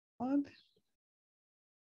I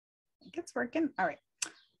think it's working. All right.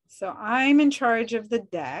 So I'm in charge of the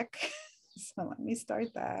deck. So let me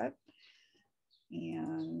start that.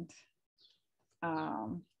 And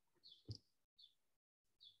all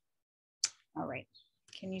right.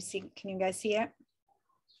 Can you guys see it?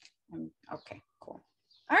 Okay, cool.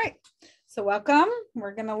 All right. So welcome.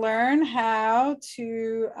 We're going to learn how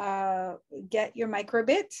to get your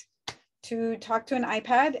Microbit to talk to an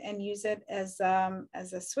iPad and use it as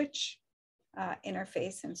a switch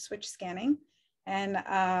interface and switch scanning. And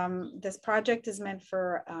this project is meant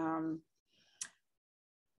for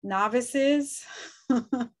novices,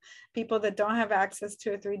 people that don't have access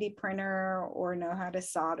to a 3D printer or know how to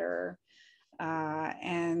solder, but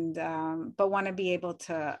want to be able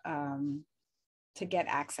to get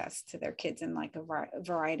access to their kids in like a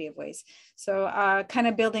variety of ways. So kind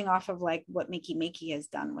of building off of like what Makey has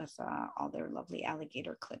done with all their lovely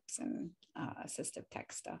alligator clips and assistive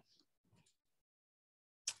tech stuff.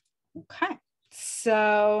 Okay,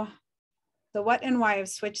 so the what and why of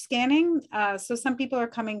switch scanning. So some people are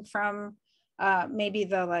coming from maybe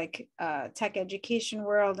the like tech education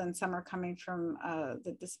world, and some are coming from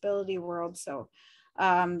the disability world. So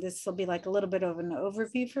this will be like a little bit of an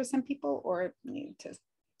overview for some people, or new to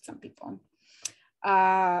some people.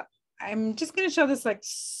 I'm just going to show this like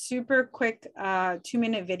super quick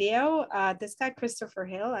 2-minute video. This guy, Christopher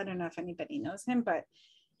Hill, I don't know if anybody knows him, but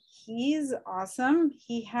he's awesome.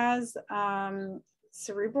 He has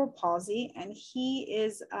cerebral palsy, and he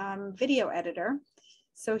is video editor.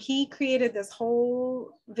 So he created this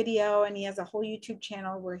whole video, and he has a whole YouTube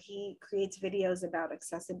channel where he creates videos about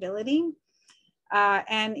accessibility.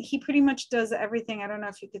 And he pretty much does everything. I don't know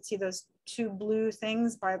if you could see those 2 blue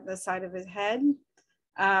things by the side of his head.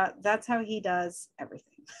 That's how he does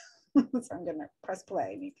everything. So I'm gonna press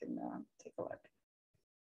play and you can take a look.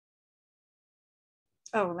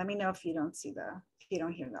 Oh, let me know if you don't see if you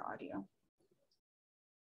don't hear the audio.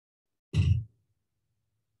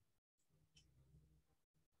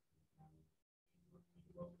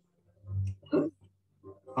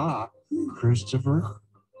 Ah, Christopher.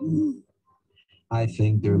 I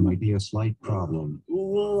think there might be a slight problem.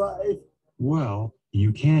 Well,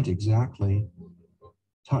 you can't exactly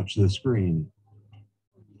touch the screen.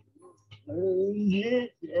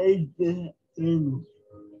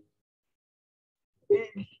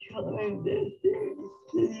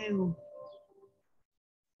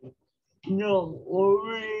 No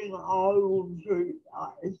worrying, I will take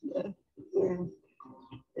access.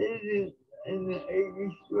 It is an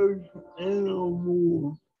expression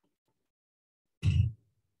animal.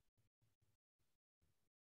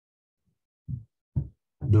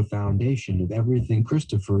 The foundation of everything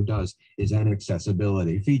Christopher does is an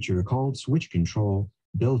accessibility feature called switch control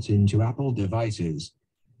built into Apple devices.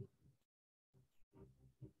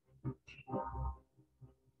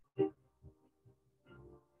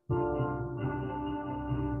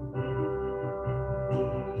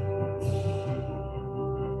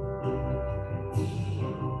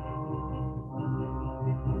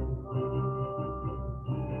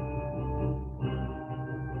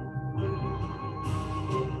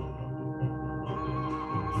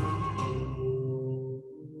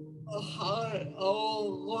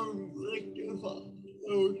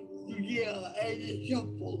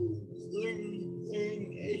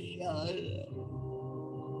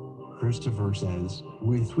 Christopher says,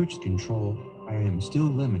 with switch control, I am still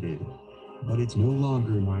limited, but it's no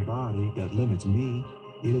longer my body that limits me,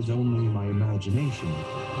 it is only my imagination.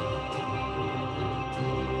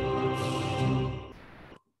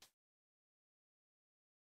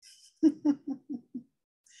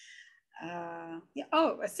 Yeah.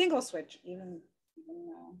 Oh, a single switch, even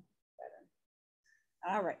better.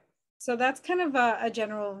 All right. So that's kind of a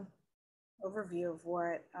general overview of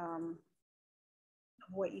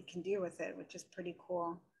what you can do with it, which is pretty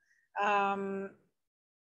cool. And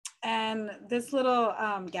this little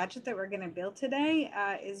gadget that we're going to build today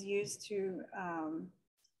is used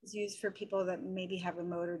for people that maybe have a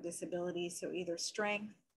motor disability, so either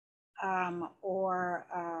strength or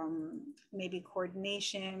maybe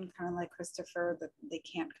coordination, kind of like Christopher, that they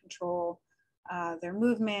can't control their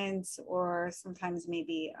movements, or sometimes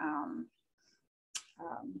maybe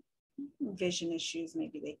vision issues,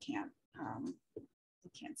 maybe they can't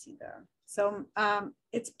see the. So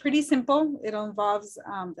it's pretty simple. It involves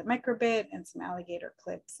the Microbit and some alligator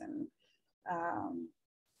clips, and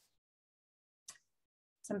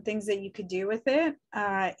some things that you could do with it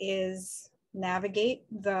is navigate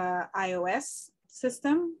the iOS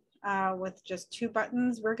system with just 2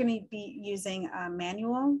 buttons. We're going to be using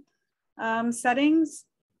manual settings.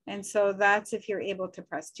 And so that's if you're able to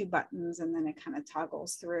press 2 buttons and then it kind of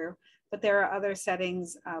toggles through. But there are other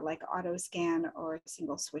settings like auto scan or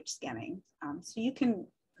single switch scanning. So you can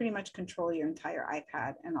pretty much control your entire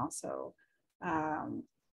iPad and also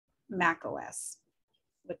Mac OS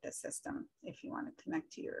with the system if you want to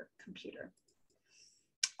connect to your computer.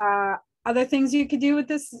 Other things you could do with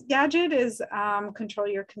this gadget is control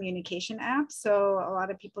your communication apps. So a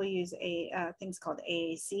lot of people use things called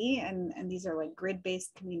AAC, and these are like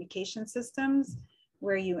grid-based communication systems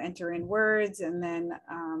where you enter in words and then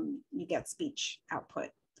you get speech output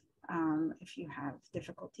if you have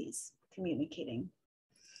difficulties communicating.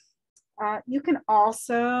 You can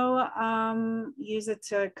also use it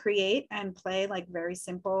to create and play like very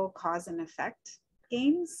simple cause and effect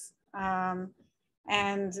games.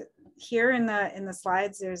 And here in the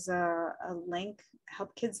slides, there's a link,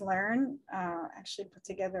 Help Kids Learn, actually put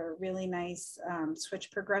together a really nice switch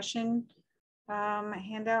progression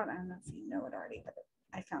handout. I don't know if you know it already, but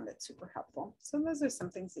I found it super helpful. So those are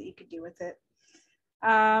some things that you could do with it.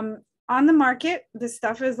 On the market, this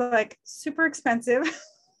stuff is like super expensive.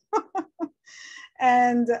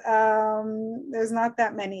 And there's not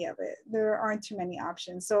that many of it. There aren't too many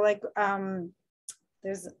options. So like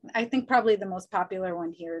I think probably the most popular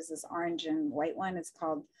one here is this orange and white one. It's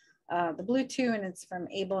called the Bluetooth, and it's from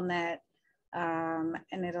AbleNet.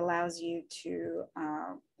 And it allows you to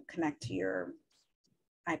connect to your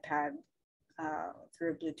iPad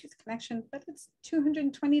through a Bluetooth connection, but it's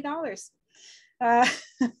 $220.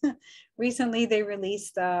 Recently, they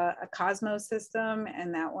released a Cosmos system,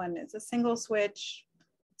 and that one is a single switch.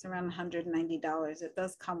 It's around $190. It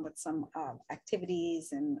does come with some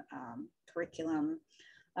activities and curriculum.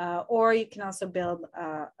 Or you can also build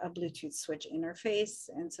a Bluetooth switch interface.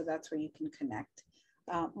 And so that's where you can connect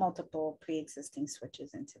multiple pre-existing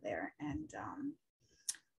switches into there. And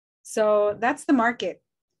so that's the market.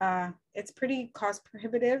 It's pretty cost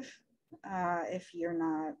prohibitive if you're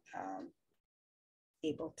not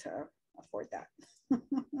able to afford that.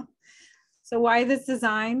 So why this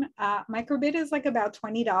design? Microbit is like about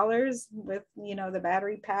 $20 with, you know, the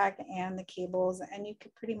battery pack and the cables, and you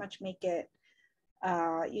could pretty much make it,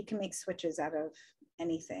 you can make switches out of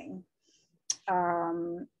anything.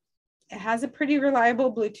 It has a pretty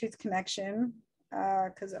reliable Bluetooth connection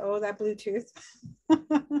because, oh, that Bluetooth.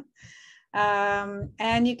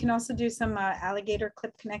 And you can also do some alligator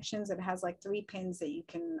clip connections. It has like 3 pins that you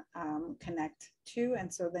can connect to,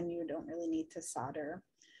 and so then you don't really need to solder.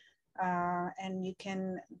 And you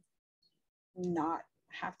can not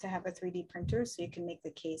have to have a 3D printer, so you can make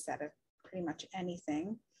the case out of pretty much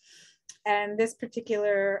anything. And this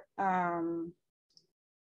particular,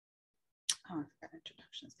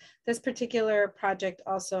 introductions. This particular project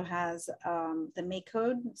also has the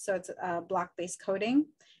Makecode, so it's block-based coding.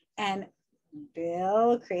 And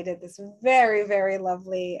Bill created this very, very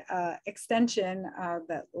lovely extension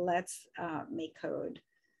that lets Makecode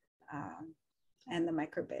and the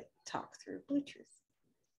Microbit talk through Bluetooth.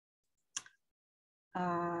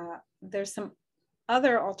 There's some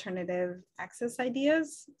other alternative access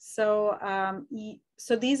ideas. So,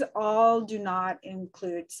 so these all do not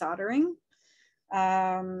include soldering.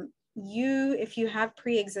 If you have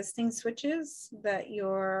pre-existing switches that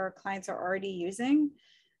your clients are already using,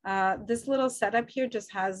 this little setup here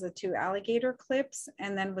just has the 2 alligator clips,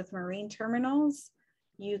 and then with marine terminals,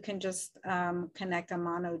 you can just connect a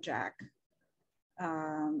mono jack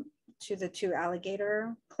to the 2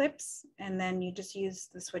 alligator clips, and then you just use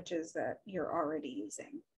the switches that you're already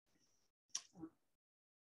using.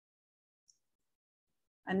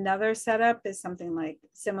 Another setup is something like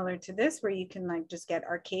similar to this, where you can like just get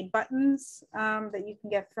arcade buttons that you can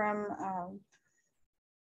get from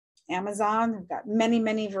Amazon. We've got many,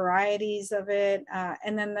 many varieties of it.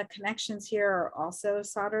 And then the connections here are also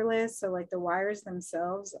solderless. So like the wires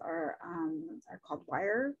themselves are called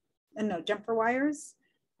jumper wires.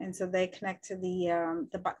 And so they connect to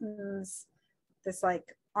the buttons, this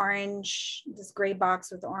like orange, this gray box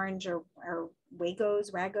with orange or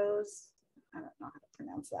wagos. I don't know how to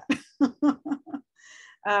pronounce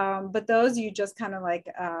that. But those you just kind of like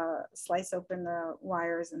slice open the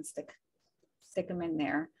wires and stick them in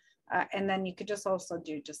there. And then you could just also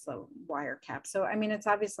do just a wire cap. So, I mean, it's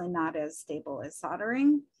obviously not as stable as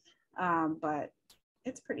soldering, but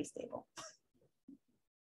it's pretty stable.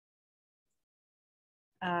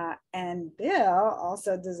 And Bill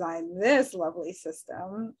also designed this lovely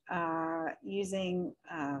system using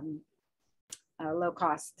a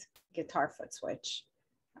low-cost guitar foot switch.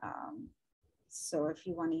 So if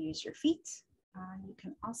you want to use your feet, you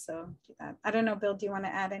can also do that. I don't know, Bill, do you want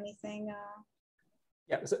to add anything?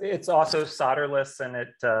 Yeah, so it's also solderless, and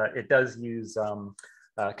it does use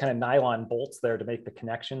kind of nylon bolts there to make the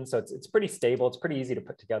connection. So it's pretty stable. It's pretty easy to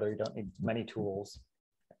put together. You don't need many tools.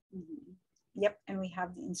 Mm-hmm. Yep, and we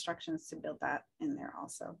have the instructions to build that in there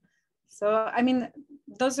also. So, I mean,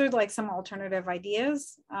 those are like some alternative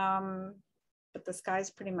ideas, but the sky's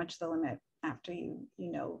pretty much the limit after you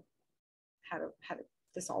know how to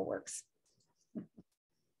this all works. All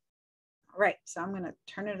right, so I'm gonna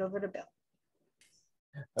turn it over to Bill.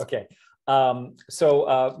 Okay, so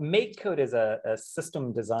Makecode is a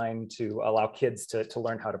system designed to allow kids to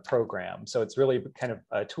learn how to program. So it's really kind of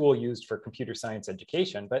a tool used for computer science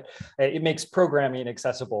education, but it makes programming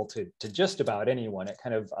accessible to just about anyone. It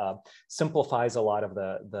kind of simplifies a lot of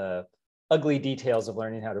the ugly details of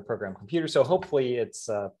learning how to program computers. So hopefully it's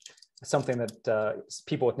something that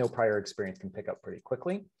people with no prior experience can pick up pretty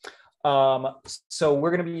quickly. So we're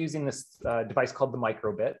going to be using this device called the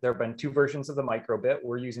Microbit. There have been 2 versions of the Microbit.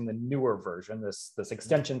 We're using the newer version, this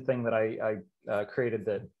extension thing that I created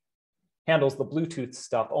that handles the Bluetooth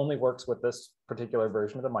stuff, only works with this particular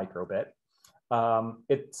version of the Microbit.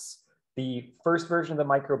 It's the first version of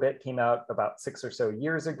the Microbit came out about 6 or so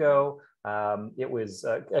years ago. It was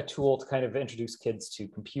a tool to kind of introduce kids to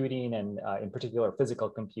computing and in particular physical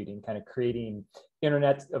computing, kind of creating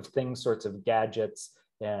Internet of Things sorts of gadgets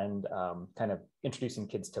and kind of introducing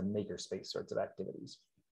kids to makerspace sorts of activities.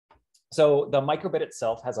 So the Microbit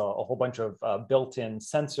itself has a whole bunch of built-in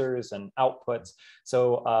sensors and outputs.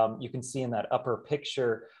 So you can see in that upper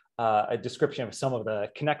picture a description of some of the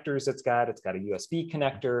connectors it's got. It's got a USB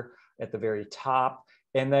connector at the very top.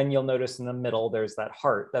 And then you'll notice in the middle, there's that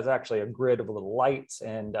heart. That's actually a grid of little lights.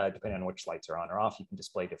 And depending on which lights are on or off, you can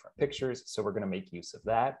display different pictures. So we're going to make use of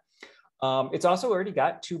that. It's also already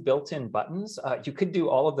got 2 built-in buttons. You could do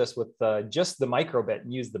all of this with just the Microbit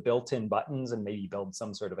and use the built-in buttons and maybe build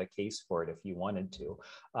some sort of a case for it if you wanted to.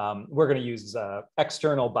 We're going to use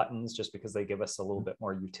external buttons just because they give us a little bit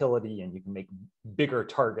more utility and you can make bigger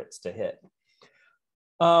targets to hit.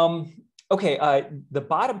 Okay, the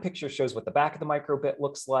bottom picture shows what the back of the Microbit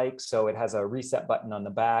looks like. So it has a reset button on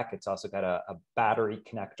the back. It's also got a battery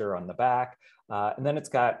connector on the back. And then it's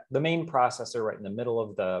got the main processor right in the middle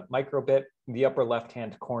of the Microbit. In the upper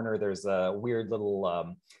left-hand corner, there's a weird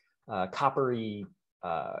little coppery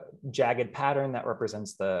jagged pattern that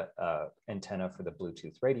represents the antenna for the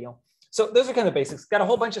Bluetooth radio. So those are kind of basics. Got a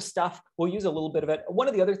whole bunch of stuff. We'll use a little bit of it. One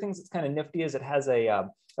of the other things that's kind of nifty is it has a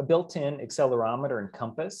built-in accelerometer and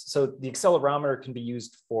compass. So the accelerometer can be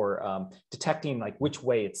used for detecting like which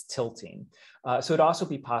way it's tilting. So it'd also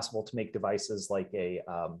be possible to make devices like a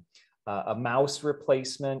mouse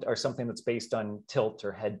replacement or something that's based on tilt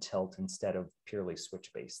or head tilt instead of purely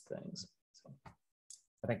switch-based things. So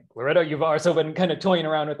I think, Loretto, you've also been kind of toying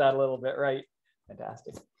around with that a little bit, right?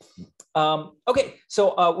 Fantastic. Okay,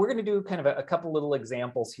 so we're going to do kind of a couple little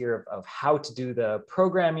examples here of how to do the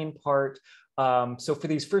programming part. So for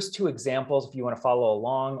these first 2 examples, if you want to follow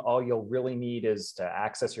along, all you'll really need is to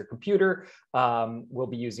access your computer. We'll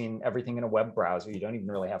be using everything in a web browser. You don't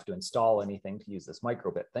even really have to install anything to use this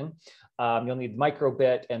Microbit thing. You'll need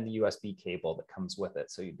Microbit and the USB cable that comes with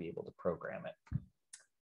it, so you'd be able to program it.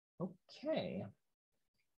 Okay.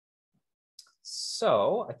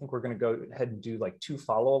 So I think we're going to go ahead and do like 2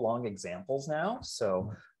 follow along examples now.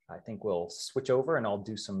 So I think we'll switch over and I'll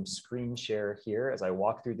do some screen share here as I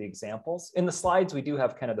walk through the examples. In the slides, we do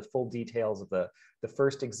have kind of the full details of the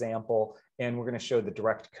first example, and we're going to show the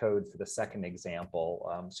direct code for the second example.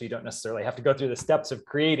 So you don't necessarily have to go through the steps of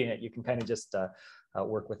creating it. You can kind of just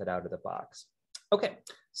work with it out of the box. Okay,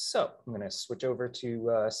 so I'm going to switch over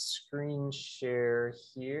to screen share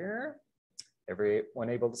here. Everyone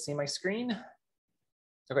able to see my screen?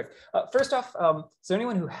 Okay, first off, is there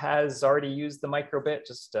anyone who has already used the Microbit?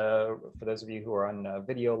 Just for those of you who are on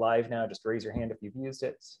video live now, just raise your hand if you've used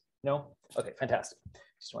it. No? Okay, fantastic.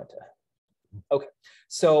 Just wanted to. Okay,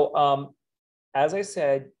 so as I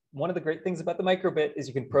said, one of the great things about the Microbit is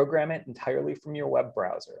you can program it entirely from your web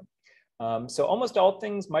browser. So almost all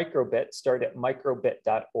things Microbit start at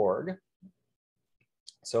microbit.org.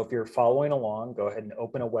 So if you're following along, go ahead and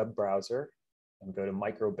open a web browser and go to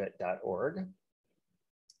microbit.org.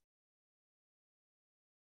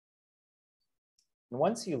 And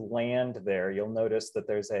once you land there, you'll notice that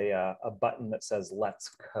there's a button that says Let's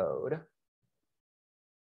Code.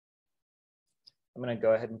 I'm going to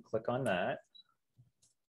go ahead and click on that.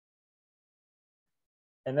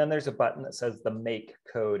 And then there's a button that says the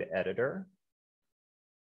Makecode editor.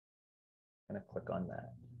 I'm going to click on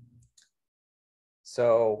that.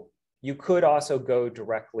 So you could also go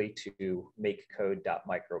directly to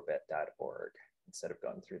makecode.microbit.org instead of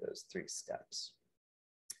going through those 3 steps.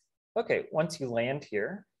 Okay, once you land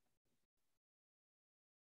here,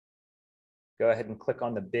 go ahead and click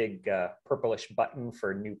on the big purplish button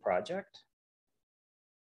for new project.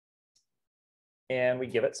 And we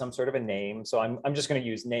give it some sort of a name. So I'm just going to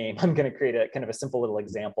use name. I'm going to create a kind of a simple little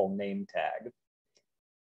example name tag.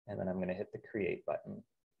 And then I'm going to hit the create button.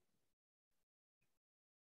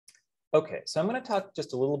 Okay, so I'm going to talk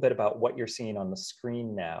just a little bit about what you're seeing on the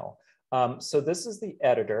screen now. So this is the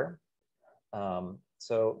editor.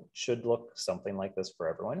 So it should look something like this for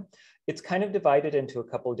everyone. It's kind of divided into a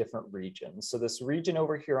couple of different regions. So this region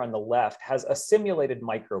over here on the left has a simulated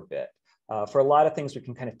microbit. For a lot of things, we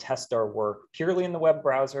can kind of test our work purely in the web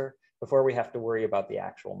browser before we have to worry about the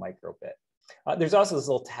actual microbit. There's also this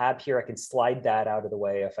little tab here. I can slide that out of the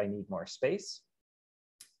way if I need more space.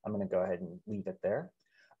 I'm going to go ahead and leave it there.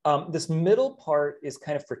 This middle part is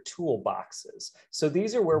kind of for toolboxes. So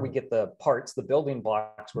these are where we get the parts, the building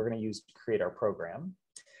blocks we're going to use to create our program.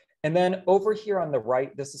 And then over here on the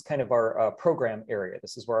right, this is kind of our program area.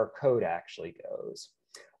 This is where our code actually goes.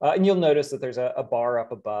 And you'll notice that there's a bar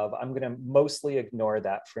up above. I'm going to mostly ignore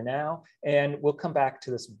that for now. And we'll come back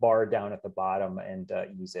to this bar down at the bottom and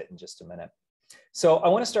use it in just a minute. So I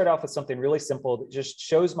want to start off with something really simple that just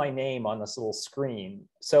shows my name on this little screen.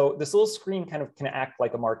 So this little screen kind of can act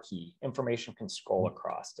like a marquee. Information can scroll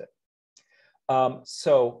across it.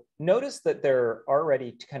 So notice that there are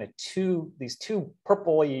already kind of these two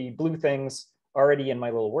purpley blue things already in my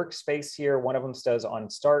little workspace here. One of them says on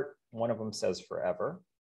start, one of them says forever.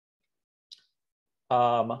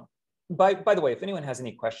 By the way, if anyone has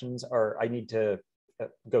any questions or I need to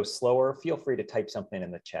go slower, feel free to type something in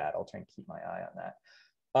the chat. I'll try and keep my eye on that.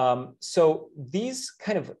 So these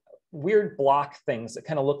kind of weird block things that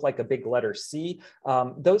kind of look like a big letter C,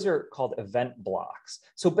 those are called event blocks.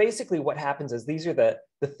 So basically what happens is these are the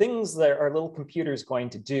things that our little computer is going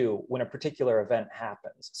to do when a particular event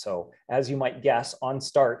happens. So as you might guess, on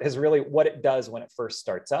start is really what it does when it first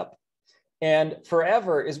starts up. And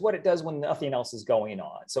forever is what it does when nothing else is going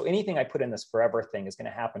on. So anything I put in this forever thing is going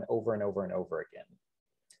to happen over and over and over again.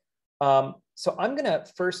 So I'm going to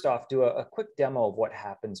first off do a quick demo of what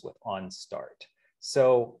happens with on start.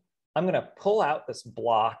 So I'm going to pull out this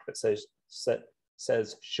block that says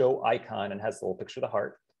show icon and has the little picture of the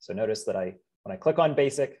heart. So notice that when I click on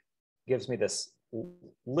basic, it gives me this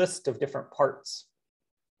list of different parts.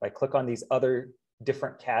 If I click on these other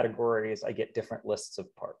different categories, I get different lists of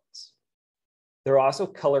parts. They're also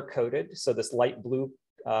color coded. So this light blue,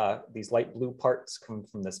 these light blue parts come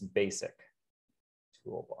from this basic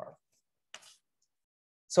toolbar.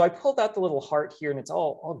 So I pulled out the little heart here and it's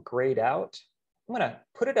all grayed out. I'm going to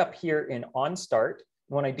put it up here in on start.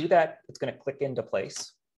 When I do that, it's going to click into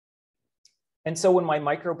place. And so when my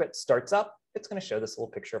microbit starts up, it's going to show this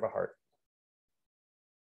little picture of a heart.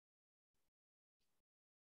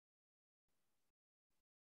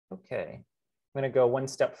 Okay, I'm going to go one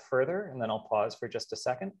step further and then I'll pause for just a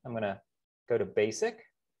second. I'm going to go to basic.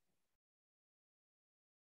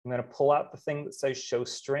 I'm going to pull out the thing that says show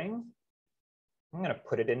string. I'm going to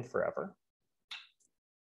put it in forever.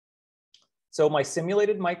 So my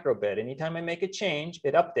simulated microbit, anytime I make a change,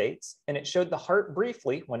 it updates and it showed the heart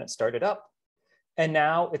briefly when it started up. And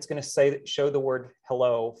now it's going to show the word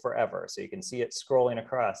hello forever. So you can see it scrolling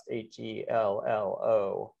across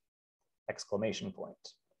HELLO exclamation point.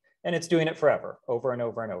 And it's doing it forever, over and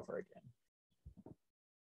over and over again.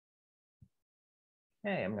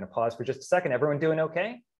 Okay, I'm going to pause for just a second. Everyone doing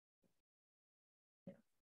okay?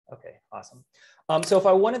 Okay, awesome. So if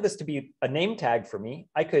I wanted this to be a name tag for me,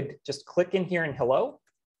 I could just click in here in hello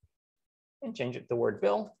and change it to the word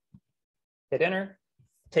Bill, hit enter.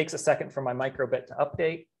 Takes a second for my microbit to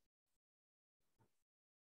update.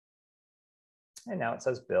 And now it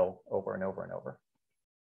says Bill over and over and over.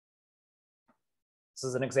 This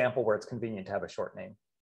is an example where it's convenient to have a short name.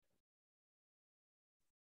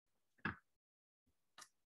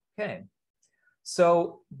 Okay.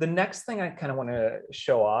 So the next thing I kind of want to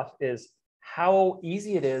show off is how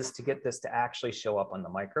easy it is to get this to actually show up on the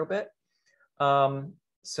microbit.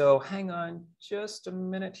 So hang on just a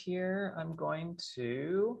minute here. I'm going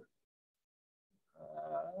to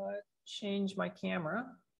change my camera.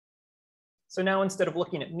 So now instead of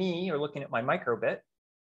looking at me or looking at my microbit,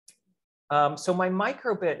 so my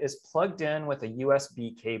microbit is plugged in with a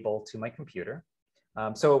USB cable to my computer.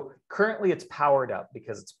 So currently it's powered up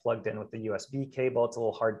because it's plugged in with the USB cable. It's a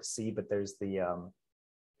little hard to see, but there's the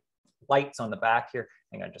lights on the back here.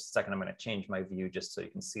 Hang on just a second. I'm going to change my view just so you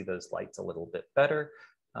can see those lights a little bit better.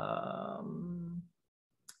 Let's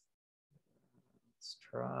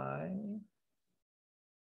try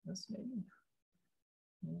this maybe.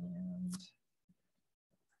 And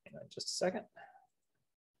hang on just a second.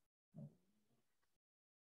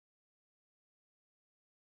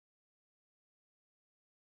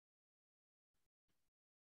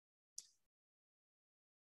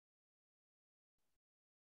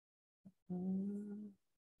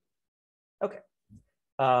 Okay.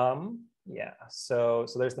 Yeah, so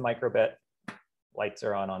there's the microbit. Lights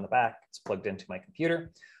are on the back. It's plugged into my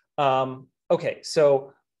computer. Okay,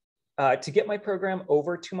 so to get my program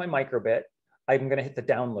over to my microbit, I'm going to hit the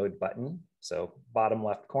download button. So bottom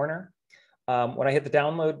left corner. When I hit the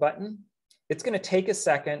download button, it's going to take a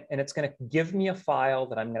second and it's going to give me a file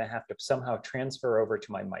that I'm going to have to somehow transfer over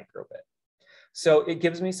to my microbit. So it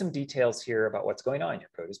gives me some details here about what's going on. Your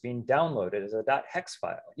code is being downloaded as a .hex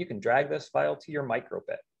file. You can drag this file to your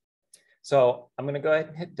microbit. So I'm going to go ahead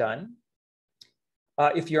and hit done.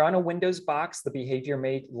 If you're on a Windows box, the behavior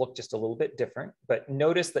may look just a little bit different, but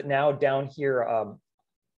notice that now down here,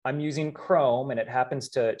 I'm using Chrome and it happens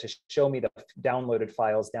to show me the downloaded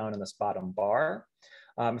files down in this bottom bar.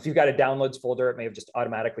 If you've got a downloads folder, it may have just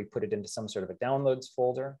automatically put it into some sort of a downloads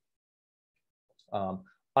folder.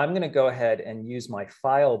 I'm going to go ahead and use my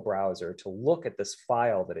file browser to look at this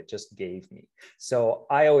file that it just gave me. So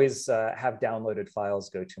I always have downloaded files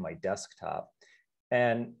go to my desktop.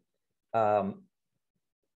 And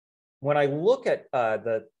when I look at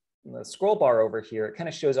the scroll bar over here, it kind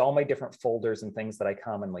of shows all my different folders and things that I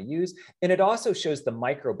commonly use. And it also shows the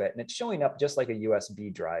microbit, and it's showing up just like a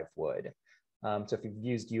USB drive would. So if you've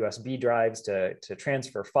used USB drives to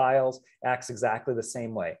transfer files, it acts exactly the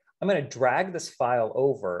same way. I'm going to drag this file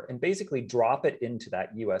over and basically drop it into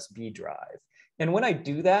that USB drive. And when I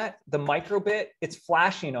do that, the microbit, it's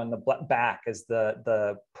flashing on the back as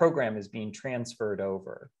the program is being transferred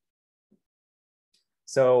over.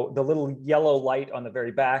 So the little yellow light on the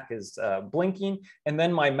very back is blinking, and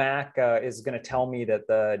then my Mac is going to tell me that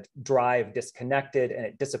the drive disconnected and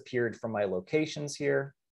it disappeared from my locations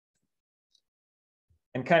here.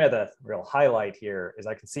 And kind of the real highlight here is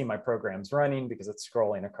I can see my program's running because it's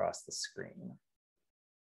scrolling across the screen.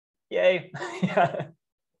 Yay. Yeah.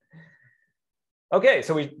 Okay,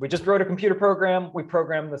 so we just wrote a computer program. We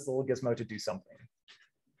programmed this little gizmo to do something.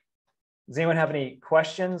 Does anyone have any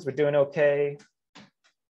questions? We're doing okay.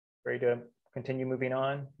 Ready to continue moving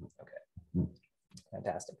on? Okay,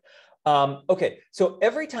 fantastic. Okay, so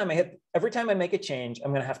every time I make a change,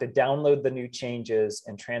 I'm going to have to download the new changes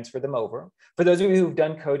and transfer them over. For those of you who've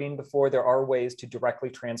done coding before, there are ways to directly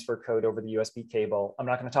transfer code over the USB cable. I'm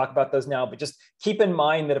not going to talk about those now, but just keep in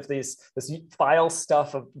mind that if this file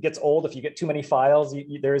stuff gets old, if you get too many files,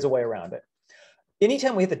 there is a way around it.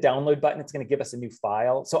 Anytime we hit the download button, it's going to give us a new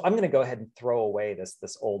file. So I'm going to go ahead and throw away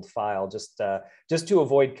this old file just to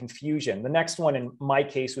avoid confusion. The next one in my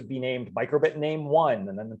case would be named microbit name 1,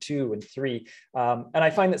 and then the 2 and 3. And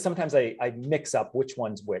I find that sometimes I mix up which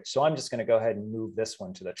one's which. So I'm just going to go ahead and move this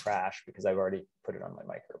one to the trash because I've already put it on my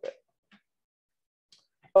microbit.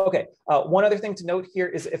 Okay, one other thing to note here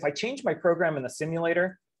is if I change my program in the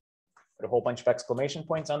simulator, put a whole bunch of exclamation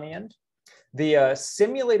points on the end. The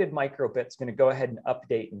simulated microbit is going to go ahead and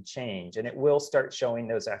update and change, and it will start showing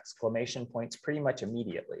those exclamation points pretty much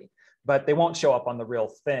immediately, but they won't show up on the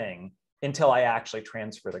real thing until I actually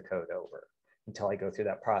transfer the code over, until I go through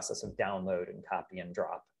that process of download and copy and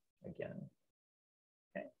drop again.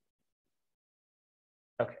 Okay.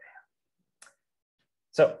 Okay.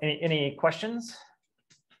 So any questions?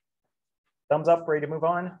 Thumbs up, ready to move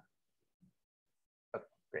on?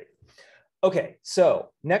 Okay, so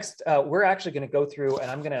next, we're actually going to go through and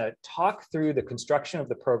I'm going to talk through the construction of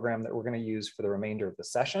the program that we're going to use for the remainder of the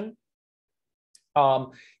session.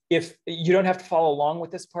 If you don't have to follow along with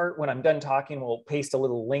this part, when I'm done talking, we'll paste a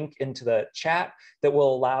little link into the chat that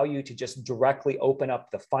will allow you to just directly open up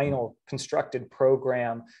the final constructed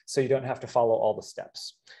program so you don't have to follow all the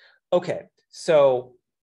steps. Okay, so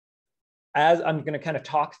as I'm going to kind of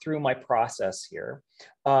talk through my process here,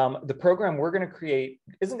 the program we're going to create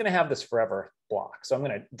isn't going to have this forever block. So I'm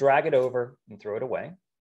going to drag it over and throw it away.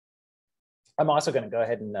 I'm also going to go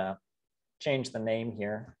ahead and change the name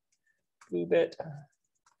here. Bit.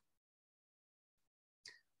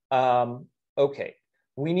 Okay,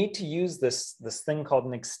 we need to use this thing called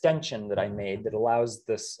an extension that I made that allows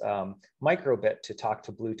this microbit to talk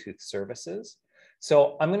to Bluetooth services.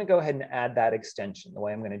 So I'm going to go ahead and add that extension. The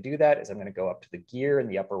way I'm going to do that is I'm going to go up to the gear in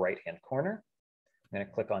the upper right-hand corner. I'm going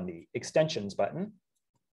to click on the extensions button.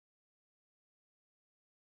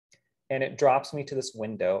 And it drops me to this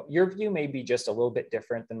window. Your view may be just a little bit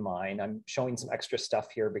different than mine. I'm showing some extra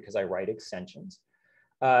stuff here because I write extensions.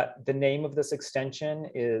 The name of this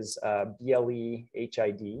extension is BLE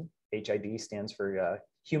HID. HID stands for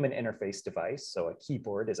Human Interface Device. So a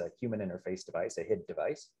keyboard is a human interface device, a HID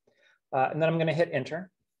device. And then I'm going to hit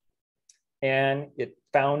enter. And it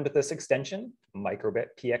found this extension, Microbit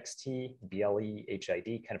PXT BLE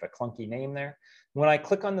HID, kind of a clunky name there. When I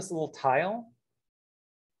click on this little tile,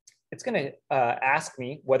 it's going to ask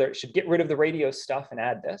me whether it should get rid of the radio stuff and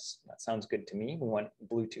add this. That sounds good to me. We want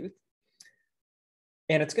Bluetooth.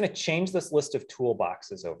 And it's going to change this list of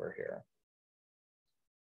toolboxes over here.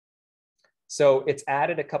 So it's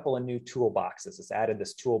added a couple of new toolboxes. It's added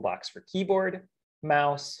this toolbox for keyboard,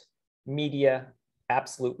 mouse, media,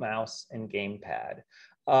 absolute mouse, and gamepad.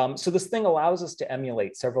 So this thing allows us to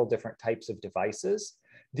emulate several different types of devices.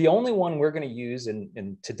 The only one we're going to use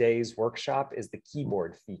in today's workshop is the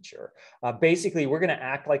keyboard feature. Basically, we're going to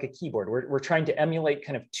act like a keyboard. We're trying to emulate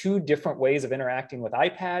kind of two different ways of interacting with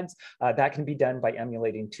iPads. That can be done by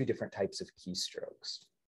emulating two different types of keystrokes.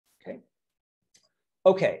 Okay.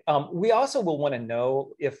 Okay, we also will want to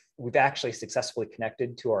know if we've actually successfully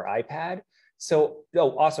connected to our iPad. So,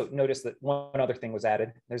 also notice that one other thing was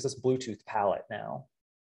added. There's this Bluetooth palette now,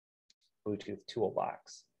 Bluetooth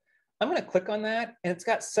toolbox. I'm going to click on that, and it's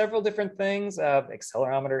got several different things,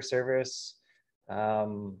 accelerometer service,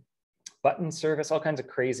 button service, all kinds of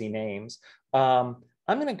crazy names. I'm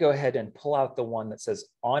going to go ahead and pull out the one that says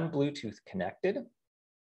on Bluetooth connected.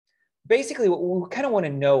 Basically, we kind of want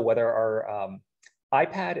to know whether our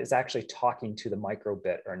iPad is actually talking to the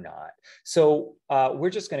Microbit or not. So we're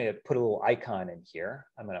just going to put a little icon in here.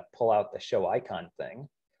 I'm going to pull out the show icon thing.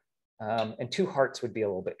 And 2 hearts would be a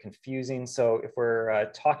little bit confusing. So if we're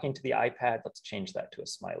talking to the iPad, let's change that to a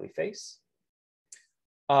smiley face.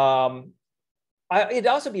 It'd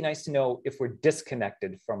also be nice to know if we're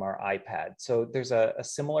disconnected from our iPad. So there's a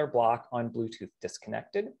similar block on Bluetooth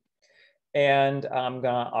disconnected. And I'm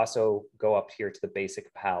gonna also go up here to the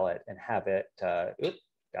basic palette and have it, oops,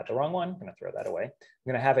 got the wrong one. I'm gonna throw that away. I'm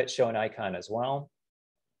gonna have it show an icon as well.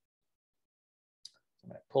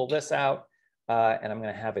 I'm gonna pull this out and I'm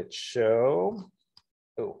gonna have it show,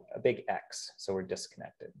 a big X, so we're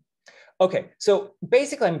disconnected. Okay, so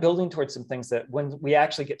basically I'm building towards some things that when we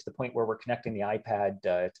actually get to the point where we're connecting the iPad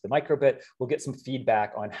to the Microbit, we'll get some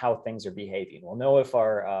feedback on how things are behaving. We'll know if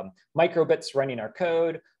our Microbit's running our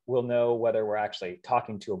code. We'll know whether we're actually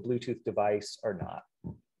talking to a Bluetooth device or not.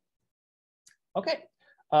 Okay,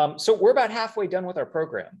 so we're about halfway done with our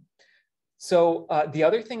program. So the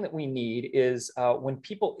other thing that we need is when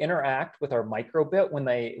people interact with our Microbit, when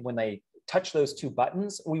they touch those 2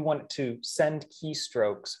 buttons, we want to send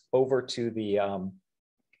keystrokes over to the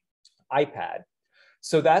iPad.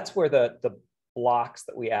 So that's where the blocks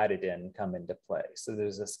that we added in come into play. So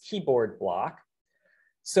there's this keyboard block.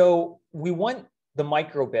 So we want the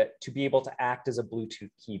Microbit to be able to act as a Bluetooth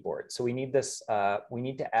keyboard. So we need this, we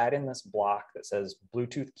need to add in this block that says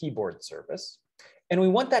Bluetooth keyboard service. And we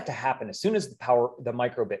want that to happen as soon as the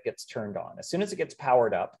Microbit gets turned on. As soon as it gets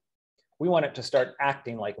powered up, we want it to start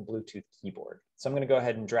acting like a Bluetooth keyboard. So I'm going to go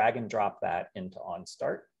ahead and drag and drop that into on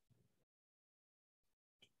start.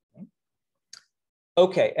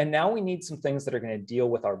 Okay, and now we need some things that are going to deal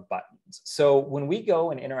with our buttons. So when we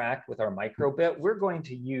go and interact with our Microbit, we're going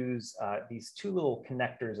to use these 2 little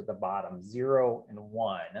connectors at the bottom, 0 and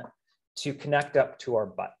 1, to connect up to our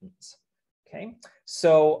buttons. Okay,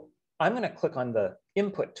 so I'm going to click on the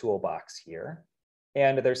input toolbox here,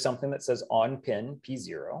 and there's something that says on pin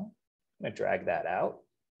P0. I'm going to drag that out.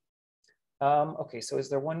 Okay, so is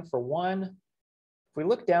there one for 1? If we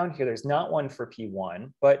look down here, there's not one for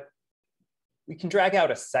P1, but we can drag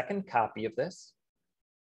out a second copy of this.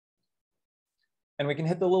 And we can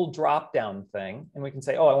hit the little drop down thing, and we can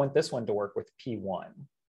say, oh, I want this one to work with P1.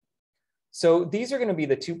 So these are going to be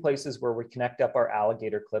the 2 places where we connect up our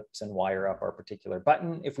alligator clips and wire up our particular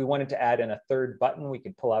button. If we wanted to add in a 3rd button, we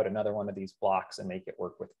could pull out another one of these blocks and make it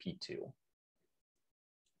work with P2. I'm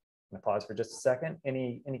going to pause for just a second.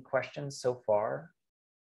 Any questions so far?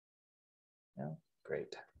 No?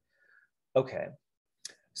 Great. Okay.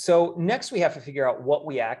 So next we have to figure out what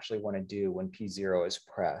we actually want to do when P0 is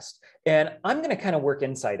pressed. And I'm going to kind of work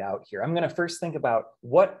inside out here. I'm going to first think about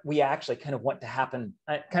what we actually kind of want to happen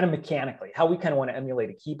kind of mechanically, how we kind of want to emulate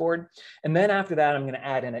a keyboard. And then after that, I'm going to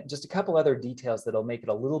add in it just a couple other details that'll make it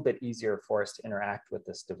a little bit easier for us to interact with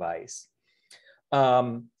this device.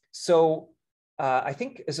 I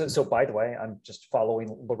think, so by the way, I'm just following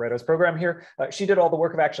Loretta's program here. She did all the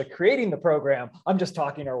work of actually creating the program. I'm just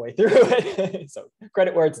talking our way through it. So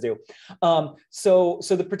credit where it's due. So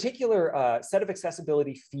the particular set of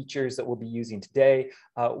accessibility features that we'll be using today,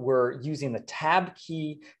 we're using the tab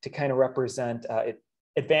key to kind of represent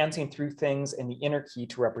advancing through things and the inner key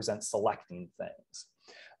to represent selecting things.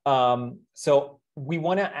 So we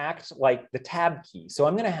want to act like the tab key. So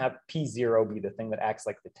I'm going to have P0 be the thing that acts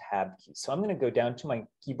like the tab key. So I'm going to go down to my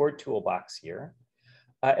keyboard toolbox here,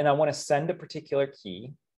 and I want to send a particular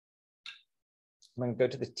key. I'm going to go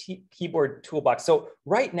to the keyboard toolbox. So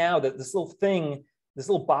right now, this little thing this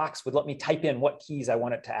little box would let me type in what keys I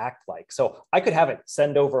want it to act like. So I could have it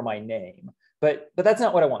send over my name, but that's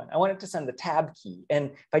not what I want. I want it to send the tab key.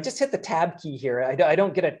 And if I just hit the tab key here, I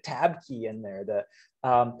don't get a tab key in there.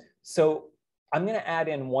 So I'm going to add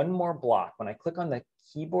in one more block. When I click on the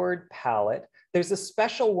keyboard palette, there's a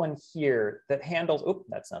special one here that handles, oops,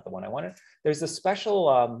 that's not the one I wanted. There's a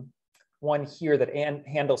special one here that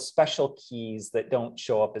handles special keys that don't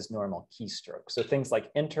show up as normal keystrokes. So things like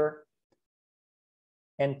enter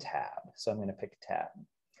and tab. So I'm going to pick tab.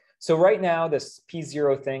 So right now, this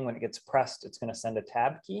P0 thing, when it gets pressed, it's going to send a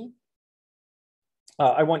tab key.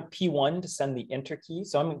 I want P1 to send the enter key.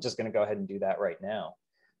 So I'm just going to go ahead and do that right now.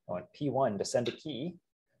 I want P1 to send a key.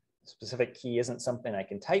 The specific key isn't something I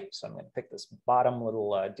can type, so I'm going to pick this bottom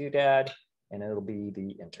little doodad, and it'll be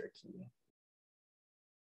the enter key.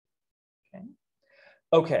 Okay.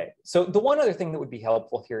 Okay, so the one other thing that would be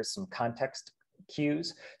helpful here is some context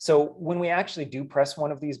cues. So when we actually do press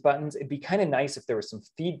one of these buttons, it'd be kind of nice if there was some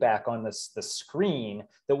feedback on the screen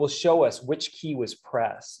that will show us which key was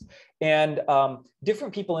pressed. And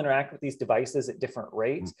different people interact with these devices at different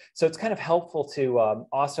rates. So it's kind of helpful to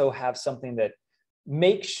also have something that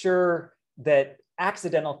makes sure that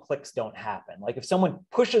accidental clicks don't happen. Like if someone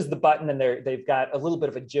pushes the button and they've got a little bit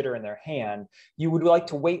of a jitter in their hand, you would like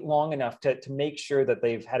to wait long enough to make sure that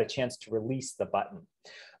they've had a chance to release the button.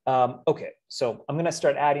 Okay, so I'm going to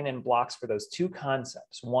start adding in blocks for those two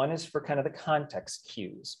concepts. One is for kind of the context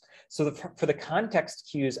cues. So for the context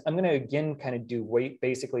cues, I'm going to again kind of do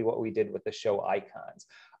basically what we did with the show icons.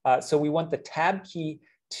 So we want the tab key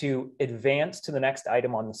to advance to the next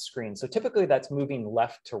item on the screen. So typically that's moving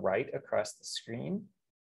left to right across the screen.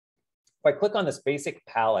 If I click on this basic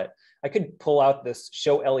palette, I could pull out this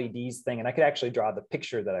show LEDs thing and I could actually draw the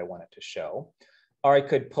picture that I want it to show. Or I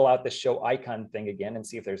could pull out the show icon thing again and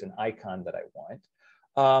see if there's an icon that I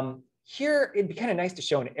want. Here, it'd be kind of nice to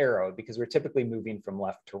show an arrow because we're typically moving from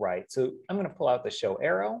left to right. So I'm going to pull out the show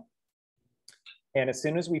arrow. And as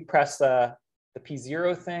soon as we press the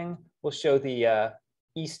P0 thing, we'll show the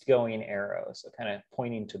east going arrow, so kind of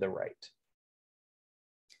pointing to the right.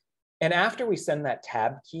 And after we send that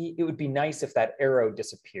tab key, it would be nice if that arrow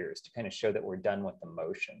disappears to kind of show that we're done with the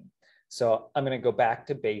motion. So I'm going to go back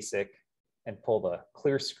to basic and pull the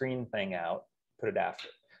clear screen thing out, put it after.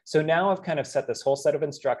 So now I've kind of set this whole set of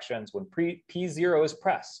instructions. When P0 is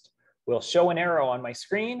pressed, we'll show an arrow on my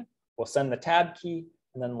screen, we'll send the tab key,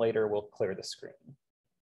 and then later we'll clear the screen.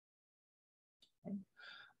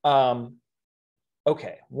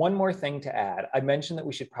 Okay, one more thing to add. I mentioned that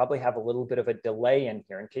we should probably have a little bit of a delay in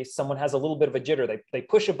here in case someone has a little bit of a jitter. They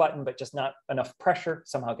push a button, but just not enough pressure,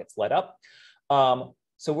 somehow gets let up.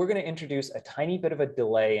 So we're going to introduce a tiny bit of a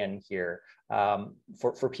delay in here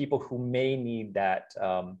for people who may need that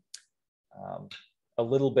a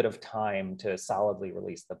little bit of time to solidly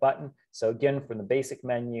release the button. So again, from the basic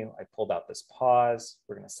menu, I pulled out this pause.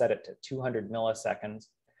 We're going to set it to 200 milliseconds.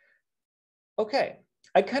 Okay.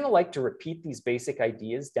 I'd kind of like to repeat these basic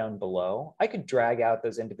ideas down below. I could drag out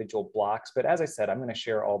those individual blocks, but as I said, I'm going to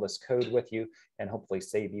share all this code with you and hopefully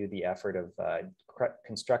save you the effort of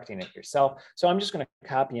constructing it yourself. So I'm just going to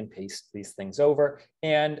copy and paste these things over.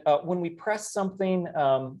 And when we press something,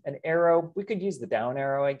 an arrow, we could use the down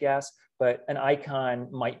arrow, I guess, but an icon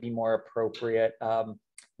might be more appropriate. In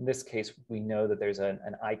this case, we know that there's an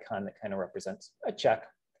icon that kind of represents a check.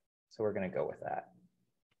 So we're going to go with that.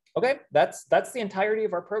 Okay, that's the entirety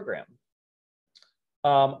of our program.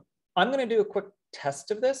 I'm going to do a quick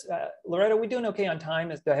test of this. Loretta, are we doing okay on time?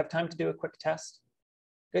 Do I have time to do a quick test?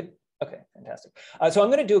 Good. Okay, fantastic. So I'm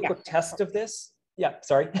going to do a quick test of this. Yeah,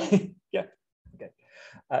 sorry. Yeah, okay.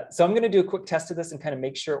 So I'm going to do a quick test of this and kind of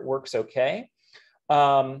make sure it works okay.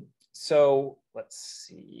 So let's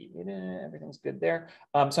see, everything's good there.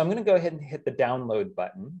 So I'm going to go ahead and hit the download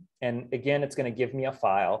button. And again, it's going to give me a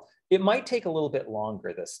file. It might take a little bit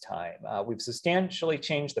longer this time. We've substantially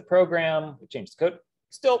changed the program. We changed the code.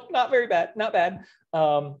 Still not very bad, not bad.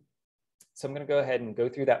 So I'm going to go ahead and go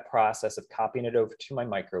through that process of copying it over to my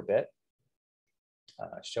Microbit.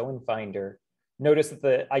 Show in Finder. Notice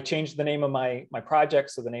that I changed the name of my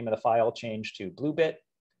project, so the name of the file changed to Bluebit.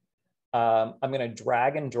 I'm going to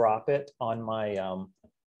drag and drop it on my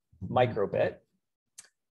Microbit.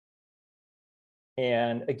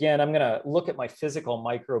 And again, I'm going to look at my physical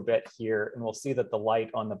Microbit here, and we'll see that the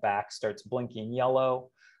light on the back starts blinking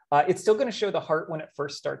yellow. It's still going to show the heart when it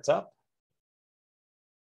first starts up.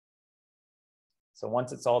 So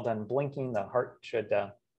once it's all done blinking, the heart should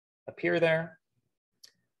appear there.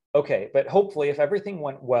 Okay, but hopefully if everything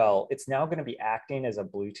went well, it's now going to be acting as a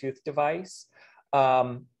Bluetooth device.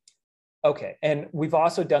 Okay, and we've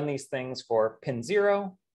also done these things for pin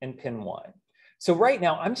 0 and pin 1. So right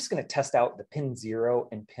now, I'm just going to test out the pin 0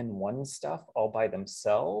 and pin 1 stuff all by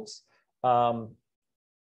themselves.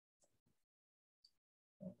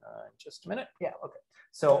 Just a minute. Yeah, okay.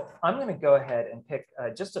 So I'm going to go ahead and pick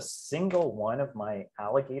just a single one of my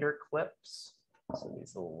alligator clips. So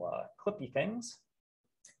these little clippy things.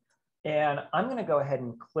 And I'm going to go ahead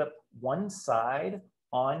and clip one side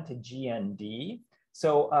onto GND.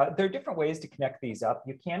 So there are different ways to connect these up.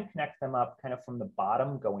 You can connect them up kind of from the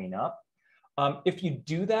bottom going up. If you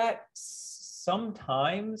do that,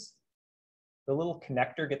 sometimes the little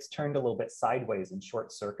connector gets turned a little bit sideways and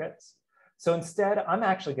short circuits. So instead, I'm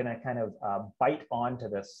actually going to kind of bite onto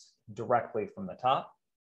this directly from the top.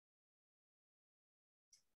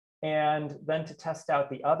 And then to test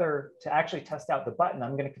out the other, to actually test out the button,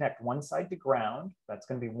 I'm going to connect one side to ground. That's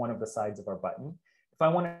going to be one of the sides of our button. If I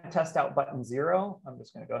want to test out button 0, I'm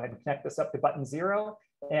just going to go ahead and connect this up to button 0.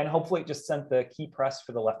 And hopefully it just sent the key press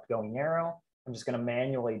for the left going arrow. I'm just going to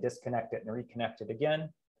manually disconnect it and reconnect it again.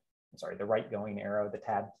 I'm sorry, the right going arrow, the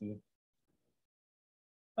tab key.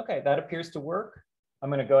 Okay, that appears to work. I'm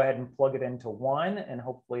going to go ahead and plug it into 1, and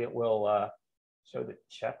hopefully it will show the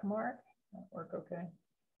check mark. That work okay?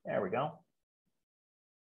 There we go.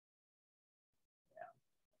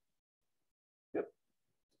 Yeah. Yep.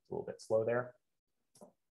 A little bit slow there.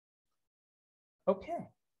 Okay.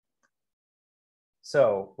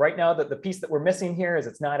 So right now, the piece that we're missing here is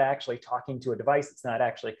it's not actually talking to a device. It's not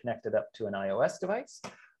actually connected up to an iOS device.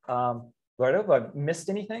 Loretta, have I missed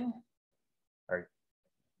anything? Or...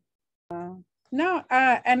 No,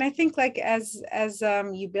 and I think like as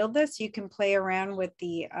you build this, you can play around with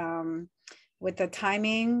the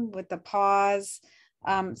timing, with the pause.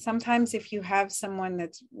 Sometimes if you have someone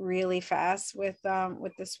that's really fast with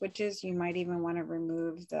the switches, you might even want to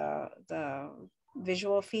remove the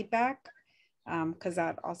visual feedback, because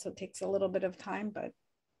that also takes a little bit of time. But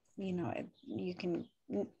you know, you can,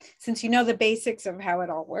 since you know the basics of how it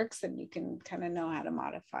all works, then you can kind of know how to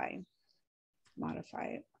modify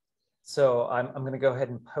it. So I'm going to go ahead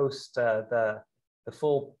and post the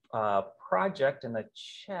full project in the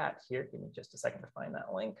chat here. Give me just a second to find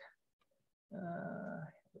that link.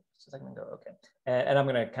 Just a second ago, okay. And I'm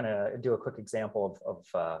going to kind of do a quick example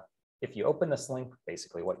of if you open this link,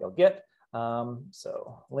 basically what you'll get.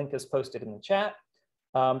 So link is posted in the chat.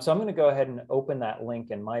 So I'm going to go ahead and open that link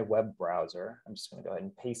in my web browser. I'm just going to go ahead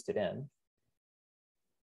and paste it in.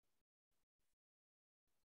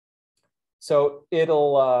 So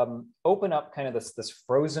it'll open up kind of this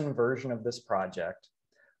frozen version of this project.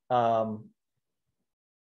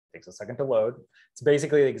 Takes a second to load. It's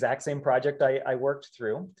basically the exact same project I worked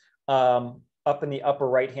through. Up in the upper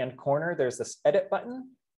right-hand corner, there's this edit button.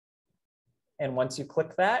 And once you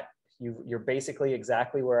click that, you're basically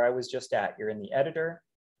exactly where I was just at. You're in the editor.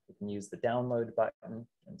 You can use the download button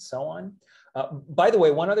and so on. By the way,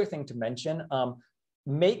 one other thing to mention,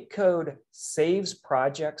 Makecode saves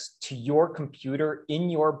projects to your computer in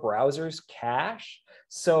your browser's cache.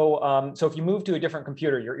 So, so if you move to a different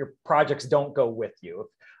computer, your projects don't go with you.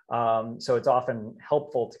 So it's often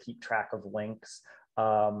helpful to keep track of links.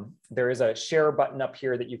 There is a share button up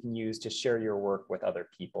here that you can use to share your work with other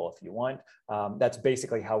people if you want. That's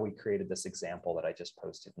basically how we created this example that I just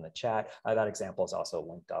posted in the chat. That example is also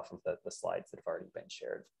linked off of the slides that have already been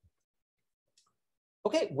shared.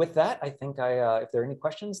 Okay, with that, I think if there are any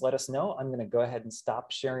questions, let us know. I'm going to go ahead and stop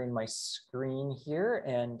sharing my screen here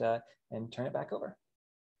and turn it back over.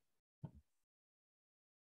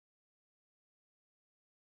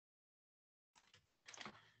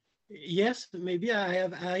 Yes, maybe I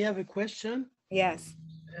have a question. Yes.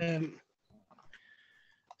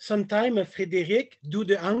 Sometime Frédéric do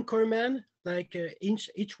the anchorman like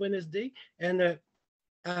each Wednesday, and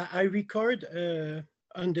I record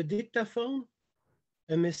on the dictaphone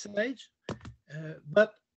a message,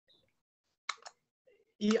 but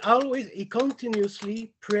he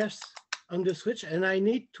continuously press on the switch, and I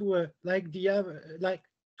need to like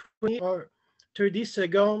 20 or 30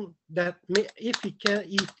 seconds that if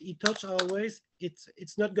he touch always,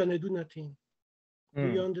 it's not gonna do nothing. Do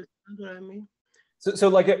you understand what I mean? So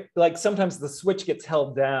like sometimes the switch gets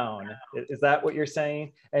held down. Is that what you're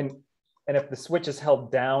saying? And if the switch is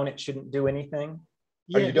held down, it shouldn't do anything?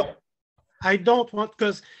 Yeah, or you don't? I don't want,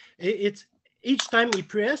 because it's each time he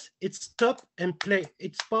press, it's stop and play.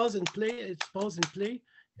 It's pause and play. It's pause and play.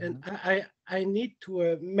 And I need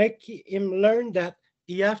to make him learn that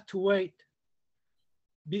he have to wait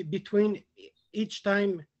between each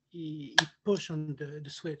time he push on the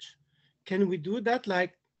switch. Can we do that?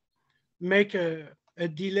 Like make a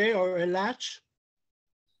delay or a latch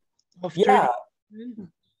of 30 seconds?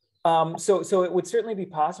 So it would certainly be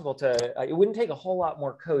possible to, it wouldn't take a whole lot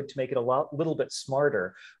more code to make it a little bit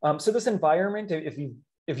smarter. So this environment,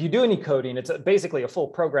 if you do any coding, it's basically a full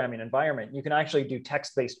programming environment. You can actually do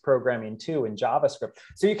text-based programming too in JavaScript.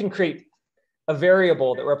 So you can create a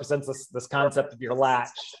variable that represents this concept of your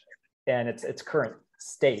latch and its current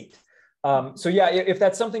state. So yeah, if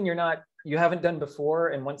that's something you haven't done before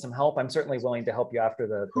and want some help, I'm certainly willing to help you after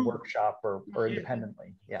the workshop or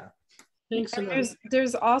independently. Yeah. Thanks a lot.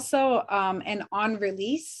 There's also an on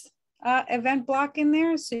release event block in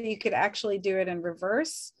there. So you could actually do it in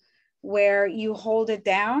reverse, where you hold it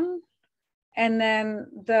down and then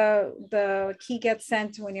the key gets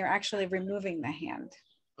sent when you're actually removing the hand.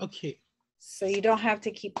 Okay. So you don't have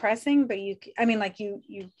to keep pressing, but you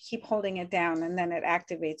keep holding it down and then it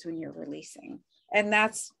activates when you're releasing. And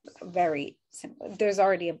that's very simple. There's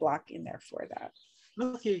already a block in there for that.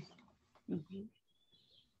 Okay. Mm-hmm.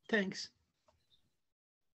 Thanks.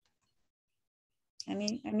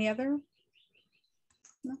 Any other?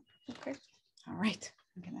 No? Okay. All right.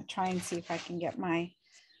 I'm going to try and see if I can get my,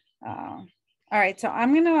 all right. So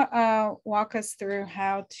I'm going to walk us through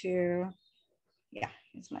how to,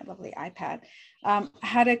 here's my lovely iPad,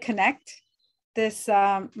 how to connect this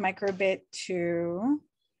Microbit to,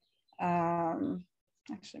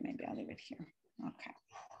 actually, maybe I'll leave it here. Okay.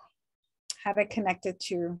 How to connect it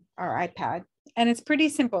to our iPad. And it's pretty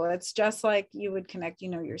simple. It's just like you would connect,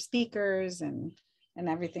 your speakers and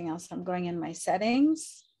everything else. I'm going in my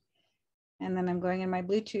settings, and then I'm going in my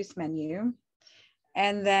Bluetooth menu.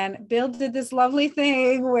 And then Bill did this lovely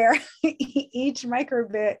thing where each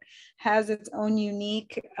Microbit has its own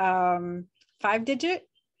unique 5-digit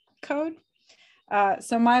code.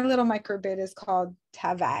 So my little Microbit is called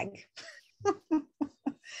TAVAG.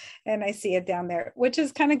 And I see it down there, which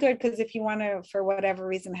is kind of good because if you want to, for whatever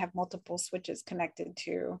reason, have multiple switches connected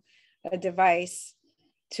to a device,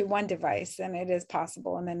 to one device, then it is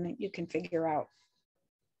possible. And then you can figure out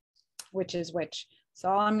which is which. So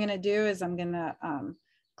all I'm going to do is I'm going to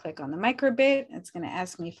click on the Microbit. It's going to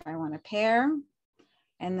ask me if I want to pair.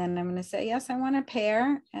 And then I'm going to say, yes, I want to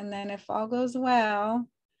pair. And then if all goes well,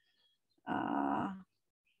 I'm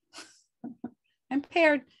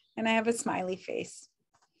paired and I have a smiley face.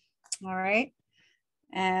 All right.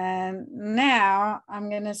 And now I'm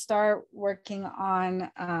going to start working on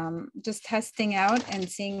just testing out and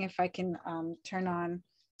seeing if I can turn on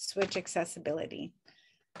switch accessibility.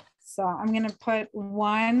 So I'm going to put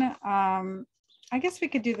one, I guess we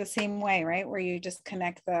could do the same way, right? Where you just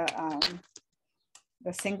connect the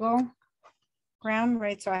single ground,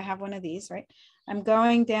 right? So I have one of these, right? I'm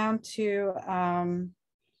going down to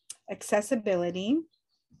accessibility.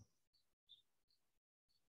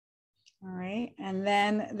 All right, and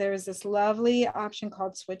then there's this lovely option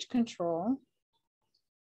called switch control.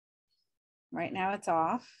 Right now it's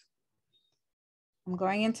off. I'm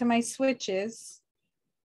going into my switches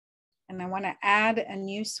and I want to add a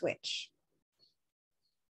new switch.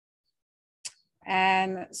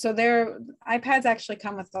 And so iPads actually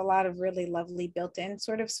come with a lot of really lovely built-in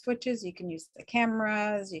sort of switches. You can use the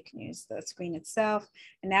cameras, you can use the screen itself.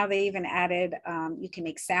 And now they even added, you can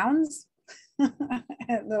make sounds.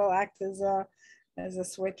 It'll act as a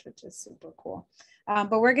switch, which is super cool.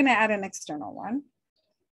 But we're going to add an external one.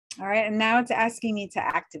 All right, and now it's asking me to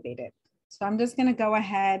activate it. So I'm just going to go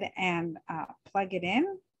ahead and plug it in,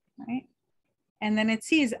 right? And then it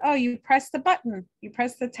sees, oh, you press the button, you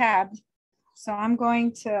press the tab. So I'm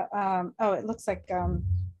going to, oh, it looks like,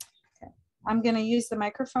 okay. I'm going to use the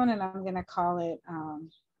microphone and I'm going to call it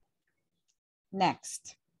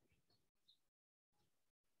next.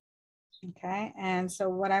 Okay, and so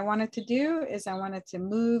what I wanted to do is I wanted to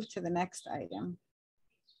move to the next item.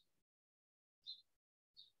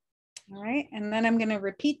 All right, and then I'm going to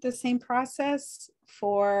repeat the same process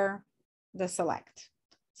for the select.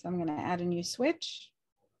 So I'm going to add a new switch,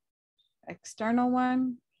 external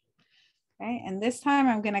one. Okay, and this time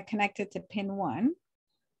I'm going to connect it to pin 1.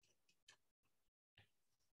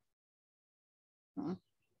 Oh,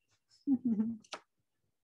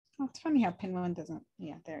 it's funny how pin 1 doesn't,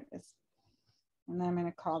 yeah, there it is. And then I'm going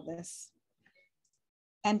to call this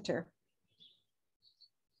enter.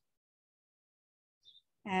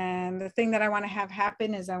 And the thing that I want to have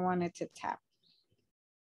happen is I want it to tap.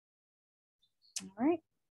 All right.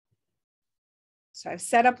 So I've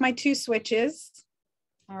set up my 2 switches.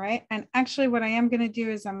 All right. And actually what I am going to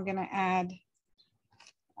do is I'm going to add,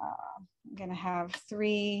 I'm going to have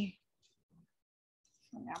 3,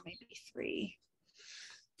 now maybe 3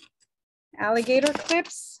 alligator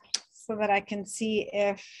clips so that I can see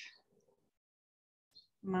if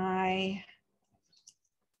my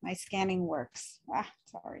scanning works. Ah,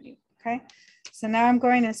 it's already Okay, so now I'm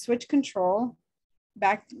going to switch control,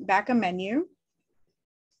 back a menu.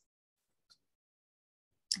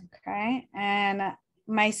 Okay, and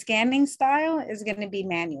my scanning style is going to be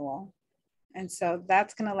manual. And so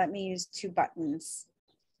that's going to let me use 2 buttons.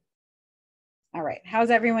 All right, how's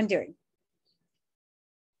everyone doing?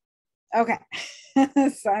 Okay,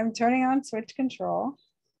 so I'm turning on switch control.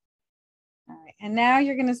 All right, and now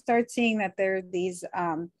you're going to start seeing that there are these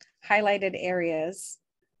highlighted areas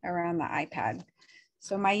around the iPad.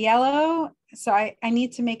 So my yellow, so I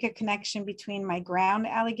need to make a connection between my ground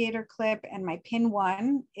alligator clip and my pin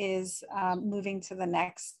 1 is moving to the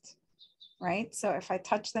next, right? So if I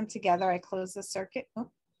touch them together, I close the circuit,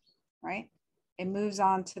 right? It moves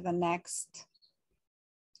on to the next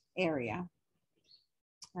area,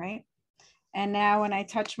 right? And now when I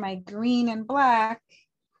touch my green and black,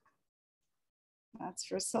 that's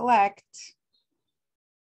for select,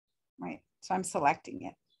 right? So I'm selecting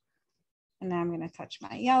it. And now I'm going to touch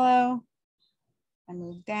my yellow and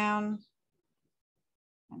move down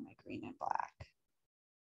and my green and black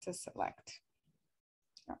to select.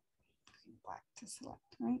 Oh, green and black to select,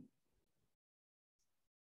 right?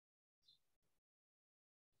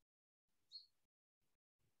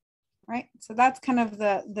 Right, so that's kind of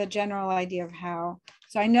the general idea of how.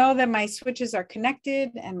 So I know that my switches are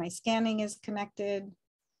connected and my scanning is connected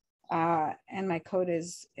and my code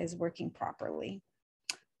is working properly.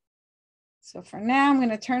 So for now, I'm going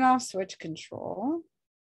to turn off switch control.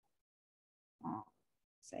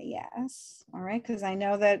 Say yes. All right, because I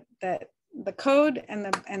know that the code and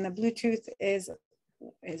the Bluetooth is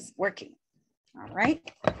working. All right.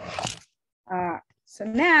 So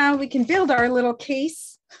now we can build our little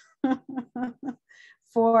case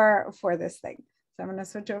for this thing. So I'm going to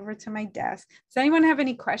switch over to my desk. Does anyone have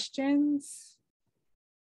any questions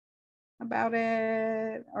about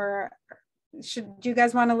it, or do you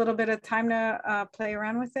guys want a little bit of time to play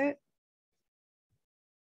around with it?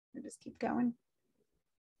 Or just keep going?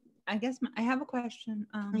 I guess I have a question.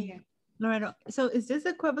 Okay. Loretto, so is this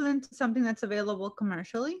equivalent to something that's available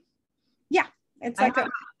commercially? Yeah, it's like I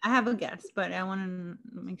have a guess, but I want to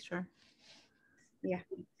make sure. Yeah.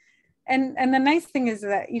 And the nice thing is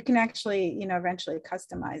that you can actually, eventually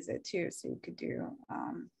customize it too. So you could do,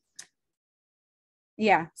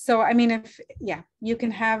 yeah. So, I mean, you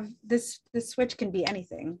can have this switch can be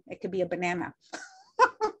anything. It could be a banana,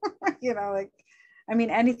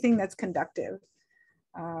 anything that's conductive.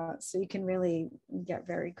 So you can really get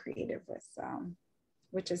very creative with,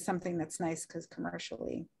 which is something that's nice because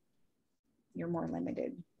commercially you're more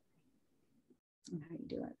limited in how you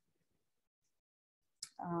do it.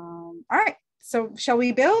 All right, so shall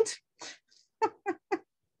we build?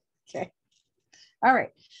 Okay. All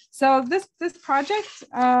right, so this project,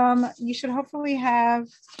 you should hopefully have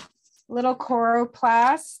little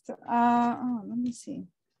chloroplast. Let me see.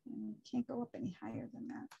 I can't go up any higher than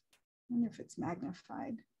that. I wonder if it's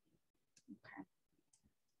magnified.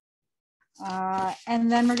 Okay.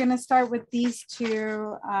 And then we're going to start with these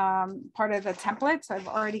 2 part of the template. So I've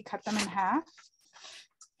already cut them in half.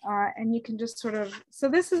 And you can just sort of, so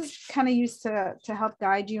this is kind of used to help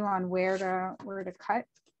guide you on where to cut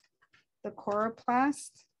the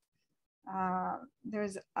chloroplast.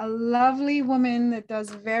 There's a lovely woman that does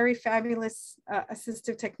very fabulous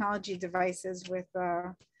assistive technology devices with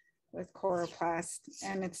chloroplast,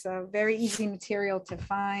 and it's a very easy material to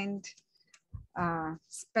find,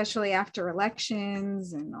 especially after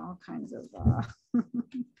elections and all kinds of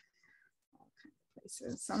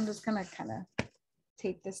places. So I'm just gonna kind of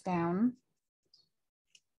tape this down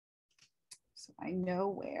so I know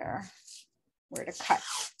where to cut.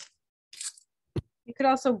 You could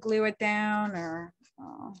also glue it down, or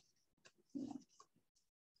no,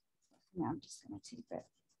 I'm just going to tape it.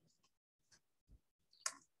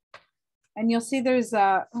 And you'll see there's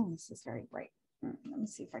oh, this is very bright. Let me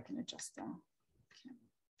see if I can adjust that.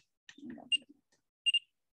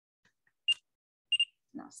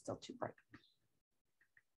 No, still too bright.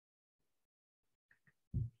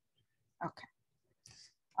 Okay.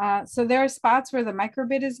 So there are spots where the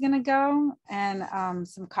microbit is going to go, and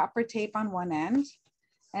some copper tape on one end.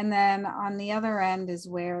 And then on the other end is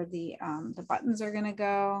where the buttons are going to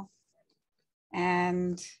go,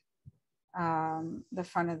 and the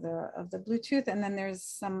front of the Bluetooth. And then there's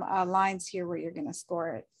some lines here where you're going to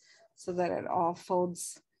store it so that it all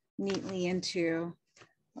folds neatly into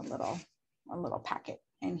a little packet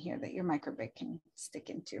in here that your microbit can stick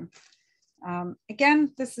into.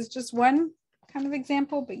 Again, this is just one kind of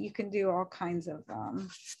example, but you can do all kinds of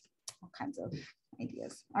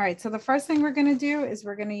ideas. All right, so the first thing we're going to do is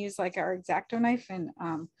we're going to use like our X-Acto knife and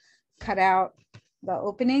cut out the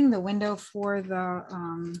opening, the window for the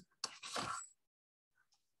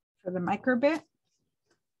for the microbit.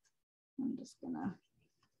 I'm just gonna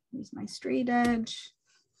use my straight edge.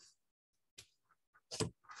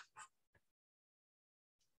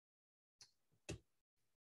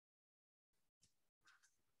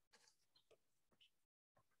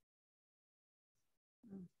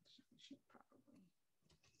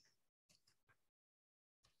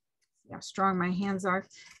 See how strong my hands are.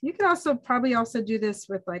 You could also probably also do this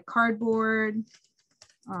with like cardboard,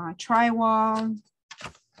 drywall.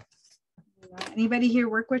 Anybody here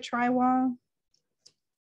work with drywall?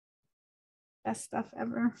 Best stuff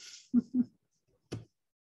ever.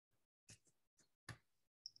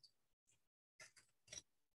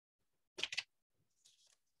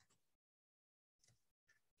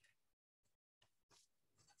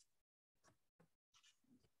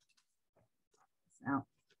 So,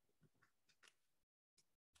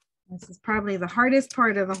 this is probably the hardest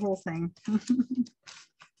part of the whole thing.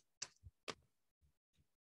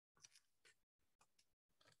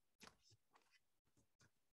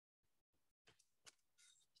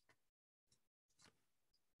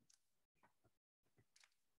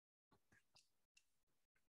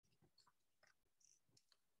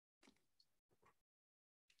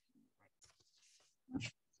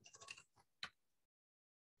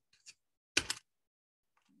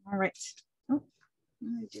 All right. Oh,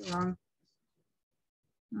 what did I do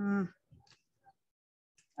wrong?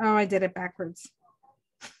 Oh, I did it backwards.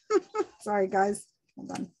 Sorry, guys.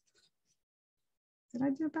 Hold on. Did I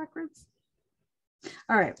do it backwards?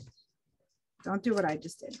 All right. Don't do what I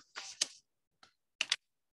just did. I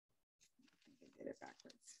did it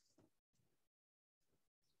backwards.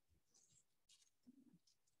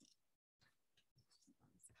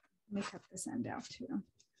 Let me cut this end out too.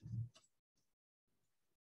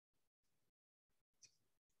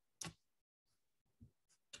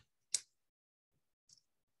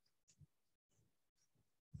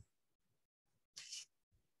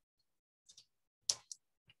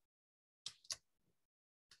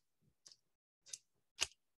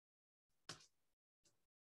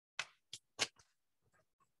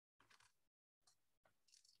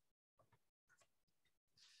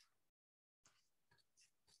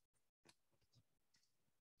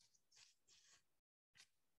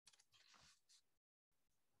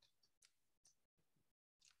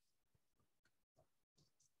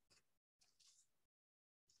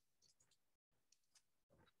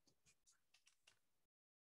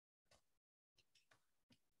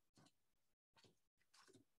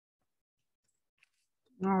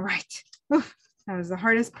 All right. Oof, that was the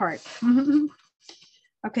hardest part.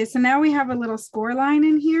 Okay, so now we have a little score line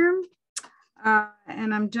in here.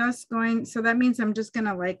 And I'm just going, so that means I'm just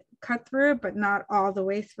gonna like cut through it, but not all the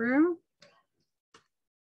way through.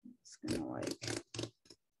 Just gonna like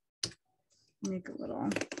make a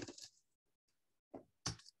little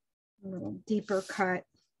deeper cut.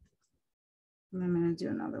 And I'm gonna do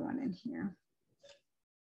another one in here.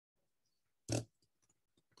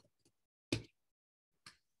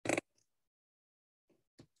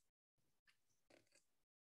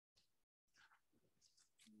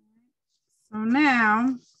 So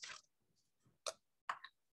now,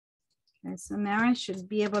 okay, so now I should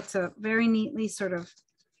be able to very neatly sort of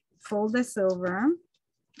fold this over.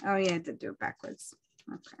 Oh yeah, I did do it backwards.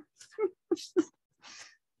 Okay.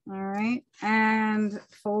 All right, and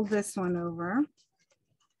fold this one over.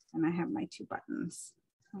 And I have my two buttons.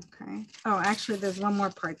 Okay. Oh, actually, there's one more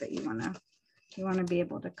part that you wanna be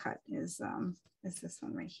able to cut is this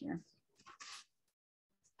one right here.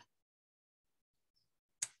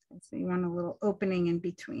 So you want a little opening in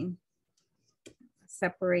between.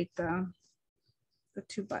 Separate the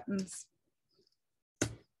two buttons.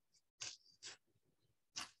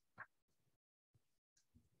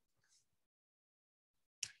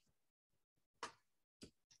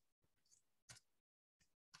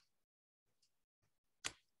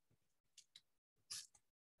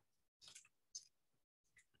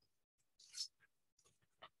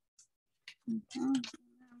 Okay.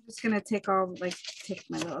 I'm just gonna take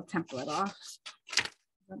my little template off.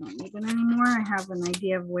 I don't need it anymore. I have an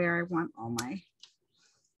idea of where I want all my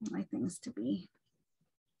things to be.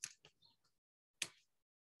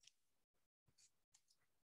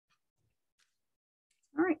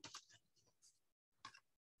 All right.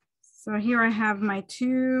 So here I have my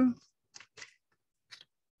two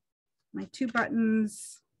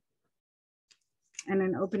buttons and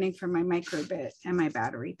an opening for my microbit and my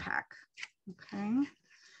battery pack. Okay.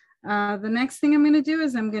 The next thing I'm going to do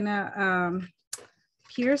is I'm going to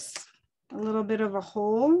pierce a little bit of a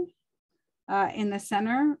hole in the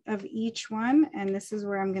center of each one. And this is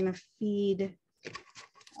where I'm going to feed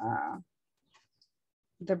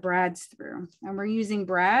the brads through. And we're using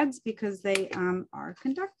brads because they are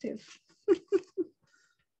conductive.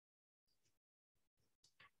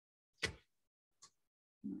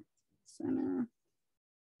 Center.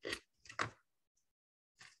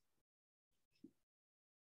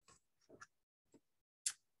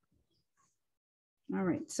 All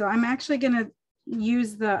right, so I'm actually going to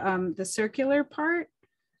use the circular part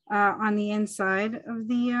on the inside of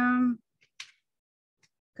the,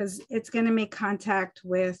 because it's going to make contact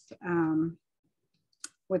with the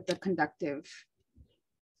conductive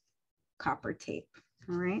copper tape.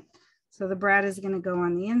 All right, so the brad is going to go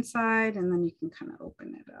on the inside, and then you can kind of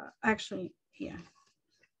open it up. Actually, yeah.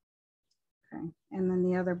 Okay, and then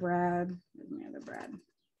the other brad, my other brad, is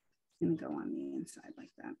going to go on the inside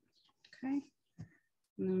like that. Okay.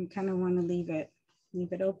 And then we kind of want to leave it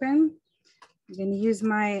open. I'm going to use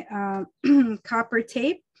my copper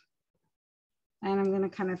tape, and I'm going to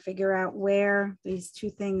kind of figure out where these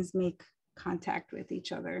two things make contact with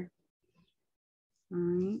each other. All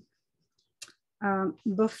right.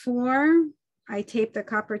 Before I tape the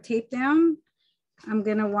copper tape down, I'm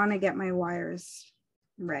going to want to get my wires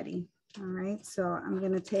ready. All right. So I'm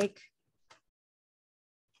going to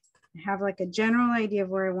have like a general idea of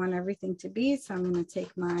where I want everything to be. So I'm going to take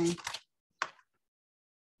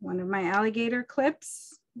one of my alligator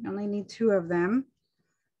clips. I only need 2 of them.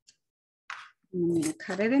 I'm going to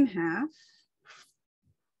cut it in half.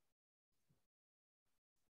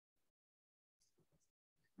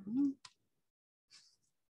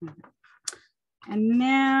 And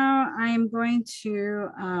now I'm going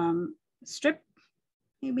to strip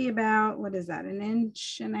maybe about, what is that, 1.5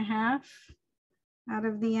 inches out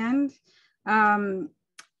of the end.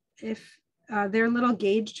 If there are little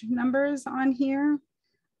gauge numbers on here,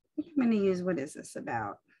 I think I'm going to use, what is this,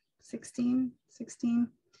 about 16. I'm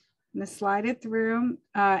going to slide it through,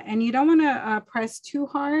 and you don't want to press too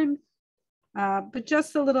hard, but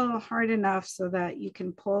just a little hard enough so that you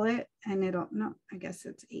can pull it, and it'll, no, I guess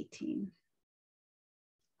it's 18.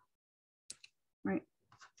 Right,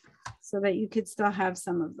 so that you could still have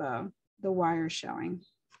some of the wire showing.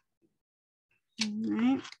 All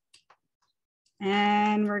right,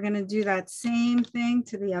 and we're going to do that same thing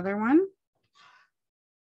to the other one.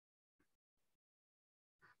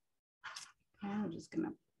 Okay, I'm just going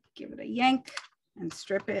to give it a yank and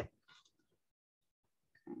strip it.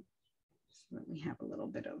 Okay, so that we have a little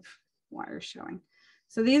bit of wire showing.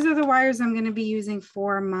 So these are the wires I'm going to be using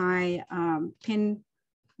for my pin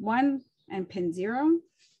 1 and pin 0.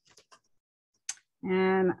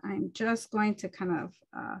 And I'm just going to kind of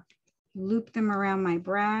loop them around my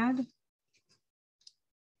brad.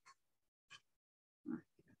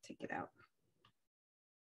 Take it out.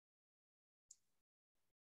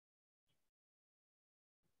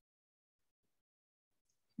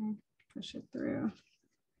 Okay, push it through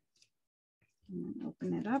and then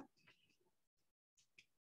open it up.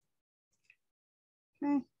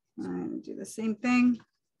 Okay, and do the same thing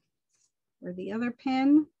for the other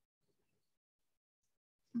pin.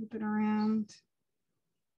 Loop it around.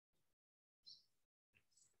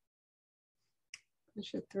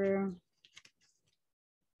 Push it through.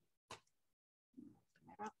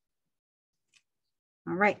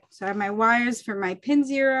 All right, so I have my wires for my pin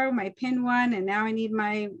 0, my pin 1, and now I need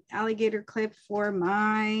my alligator clip for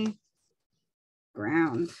my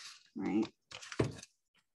ground, right? I'm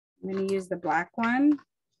going to use the black one.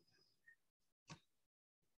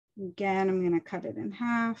 Again, I'm going to cut it in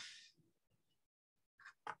half.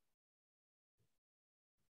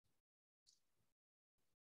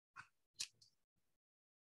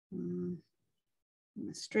 I'm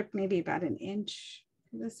going to strip maybe about 1 inch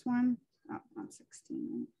for this one. Oh,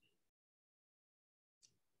 1/16.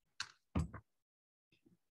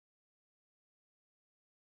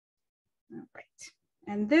 All right,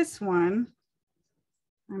 and this one,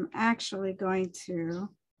 I'm actually going to,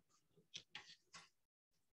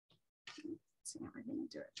 let's see how we're going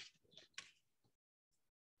to do it.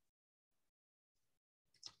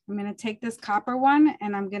 I'm going to take this copper one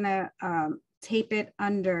and I'm going to tape it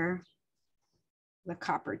under the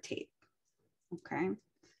copper tape. Okay,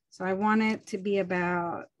 so I want it to be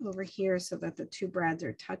about over here so that the 2 brads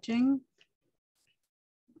are touching.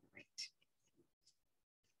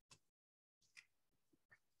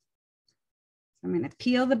 I'm going to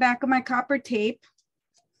peel the back of my copper tape.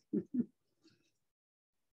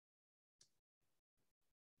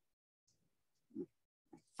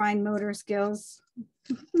 Fine motor skills,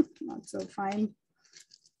 not so fine.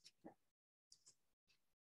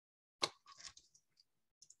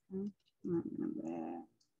 I'm going to be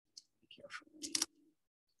careful.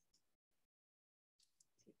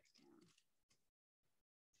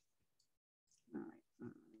 All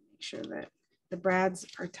right. sure that the brads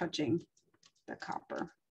are touching the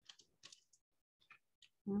copper.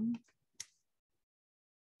 All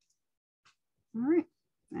right,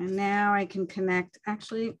 and now I can connect.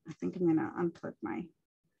 Actually, I think I'm gonna unplug my,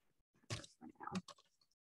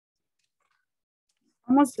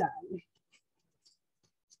 almost done.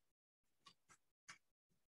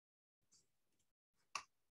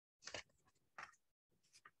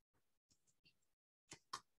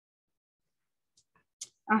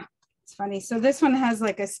 Ah, it's funny. So this one has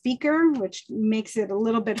like a speaker, which makes it a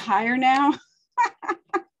little bit higher now.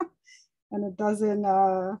 And it doesn't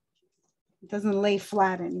lay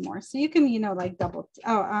flat anymore. So you can, you know, like double,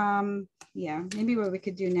 yeah, maybe what we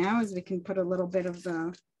could do now is we can put a little bit of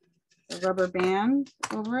the rubber band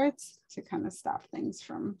over it to kind of stop things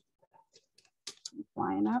from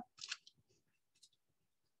flying up.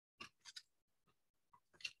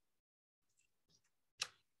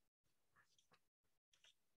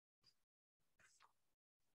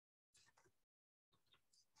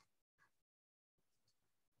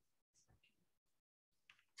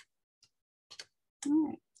 All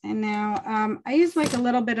right, and now I use like a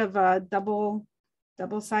little bit of a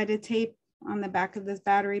double-sided tape on the back of this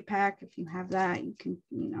battery pack. If you have that, you can,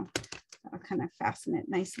 you know, kind of fasten it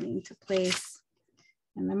nicely into place.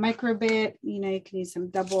 And the Microbit, you know, you can use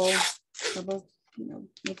some double, you know,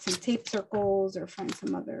 make some tape circles or find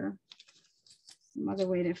some other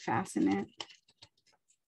way to fasten it.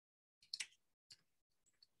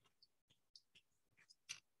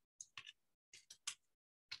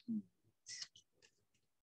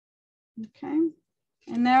 Okay,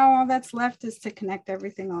 and now all that's left is to connect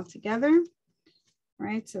everything all together,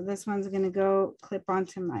 right? So this one's going to go clip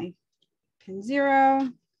onto my pin 0.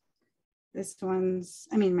 This one's,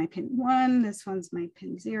 I mean, my pin 1. This one's my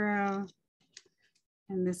pin 0.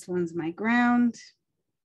 And this one's my ground.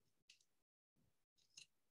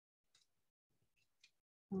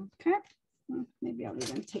 Okay, well, maybe I'll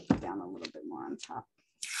even take it down a little bit more on top.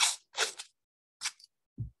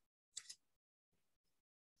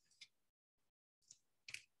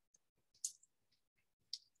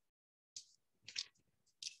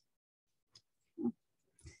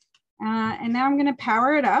 And now I'm going to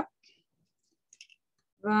power it up.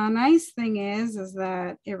 The nice thing is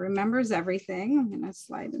that it remembers everything. I'm going to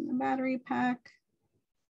slide in the battery pack.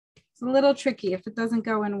 It's a little tricky. If it doesn't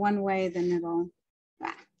go in one way, then it'll,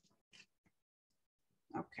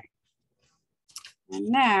 okay. And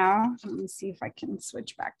now, let me see if I can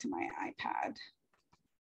switch back to my iPad.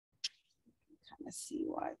 Kind of see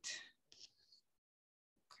what.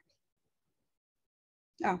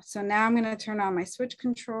 Oh, so now I'm going to turn on my switch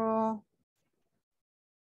control.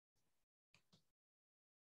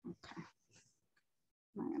 Okay.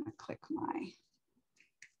 I'm going to click my.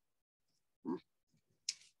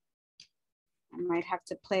 I might have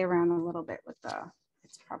to play around a little bit with the,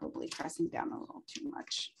 it's probably pressing down a little too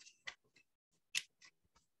much.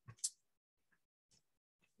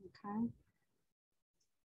 Okay.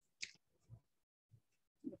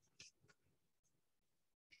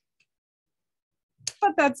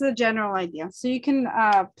 But that's the general idea. So you can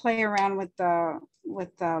play around with the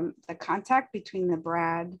contact between the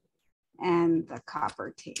brad and the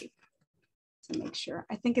copper tape to make sure.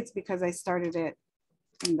 I think it's because I started it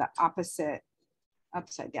in the opposite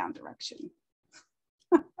upside down direction.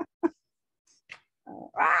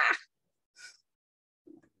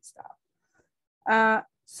 Stop.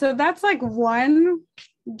 So that's like one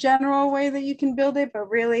general way that you can build it, but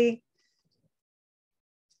really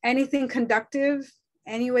anything conductive,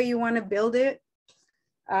 any way you want to build it,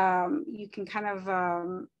 you can kind of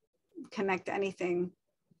connect anything.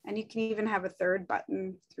 And you can even have a third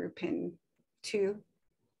button through pin 2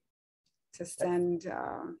 to send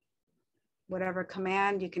whatever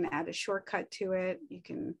command. You can add a shortcut to it. You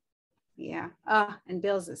can, yeah. And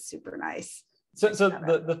Bill's is super nice. So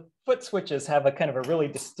the foot switches have a kind of a really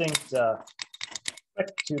distinct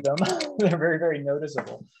effect to them. They're very, very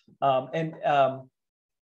noticeable.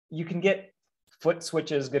 You can get foot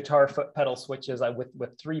switches, guitar foot pedal switches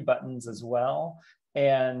with 3 buttons as well.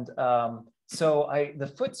 And so the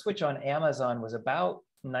foot switch on Amazon was about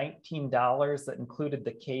 $19 that included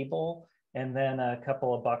the cable and then a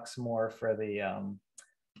couple of bucks more for the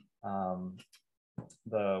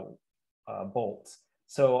bolts.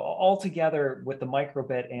 So altogether with the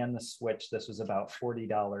Microbit and the switch, this was about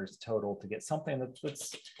 $40 total to get something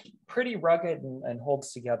that's pretty rugged and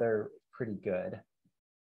holds together pretty good.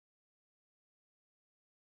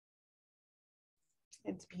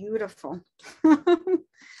 It's beautiful.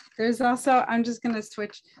 There's also, I'm just going to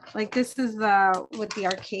switch, like this is with the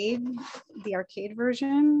arcade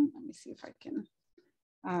version. Let me see if I can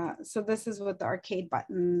So this is with the arcade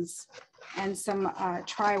buttons and some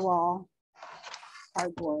tri-wall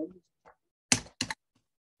cardboard.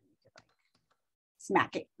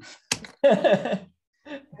 Smack it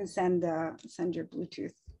and send your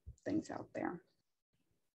Bluetooth things out there.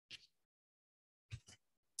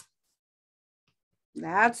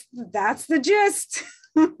 That's the gist.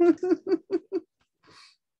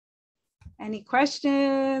 Any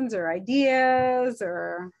questions or ideas?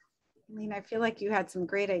 Or I mean, I feel like you had some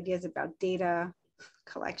great ideas about data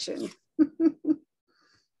collection.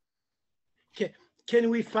 Okay. Can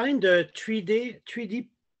we find a 3D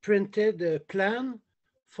printed plan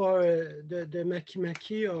for the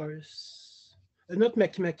Makey or not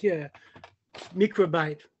Makey,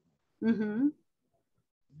 Microbit? Mm-hmm.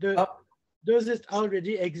 Does it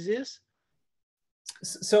already exist?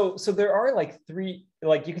 So there are like three,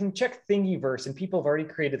 like you can check Thingiverse and people have already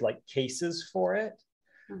created like cases for it.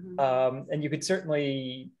 Mm-hmm. And you could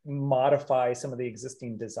certainly modify some of the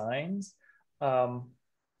existing designs.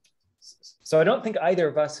 So I don't think either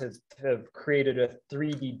of us have created a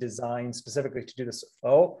 3D design specifically to do this.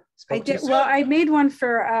 Oh, I did. Well, I made one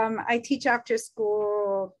for, I teach after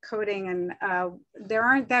school coding, and there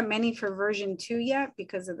aren't that many for version 2 yet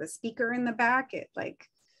because of the speaker in the back.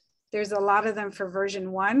 There's a lot of them for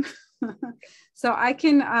version 1. So I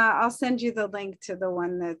can, I'll send you the link to the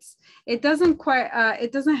one it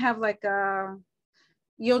doesn't have like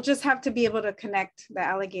you'll just have to be able to connect the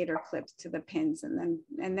alligator clips to the pins, and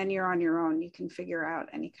then you're on your own. You can figure out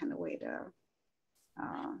any kind of way to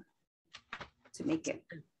make it.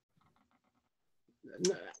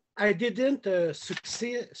 I didn't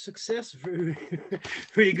success very,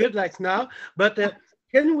 very good like now, but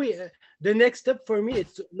can we, the next step for me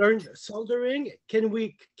is to learn soldering. Can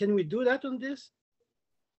we do that on this?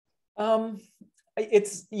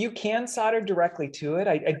 You can solder directly to it.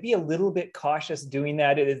 I'd be a little bit cautious doing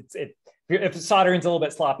that. If soldering's a little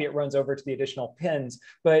bit sloppy, it runs over to the additional pins,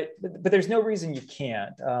 but there's no reason you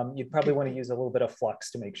can't. You'd probably want to use a little bit of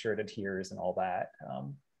flux to make sure it adheres and all that.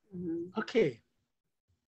 Okay.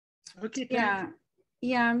 Okay.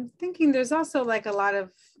 Yeah, I'm thinking there's also like a lot of,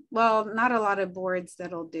 well, not a lot of boards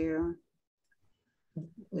that'll do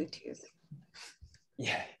Bluetooth.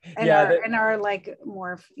 Yeah, and our like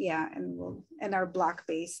more, and our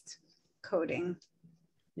block-based coding.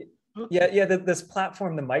 Yeah. This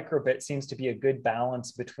platform, the Microbit, seems to be a good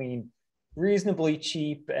balance between reasonably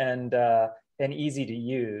cheap and easy to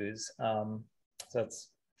use. So that's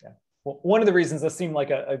one of the reasons this seemed like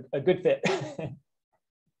a good fit.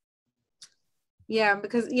 Yeah,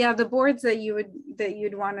 because the boards that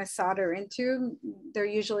you'd want to solder into, they're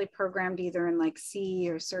usually programmed either in like C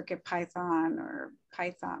or Circuit Python or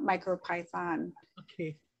Python, MicroPython.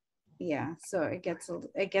 Okay. Yeah, so it gets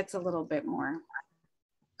a little bit more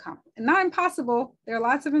not impossible. There are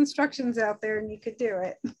lots of instructions out there, and you could do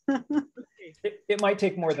it. It might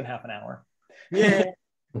take more than half an hour. Yeah.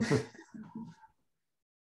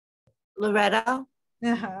 Loretta,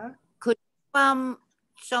 could you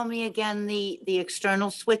show me again the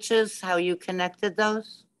external switches, how you connected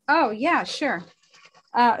those? Oh yeah, sure.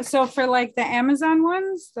 So for like the Amazon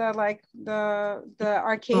ones, the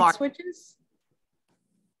arcade switches.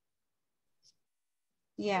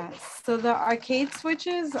 Yeah, so the arcade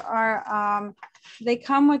switches are, they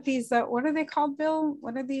come with these, what are they called, Bill?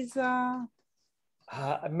 What are these?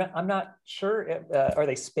 I'm not sure. Are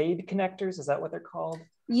they spade connectors? Is that what they're called?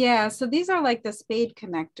 Yeah, so these are like the spade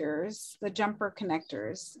connectors, the jumper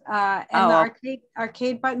connectors. And the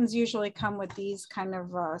arcade buttons usually come with these kind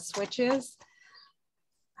of switches.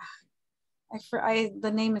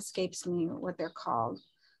 The name escapes me what they're called.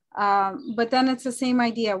 But then it's the same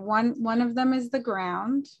idea. One of them is the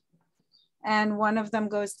ground, and one of them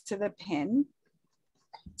goes to the pin.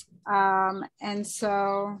 And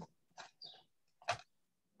so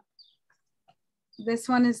this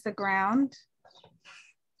one is the ground.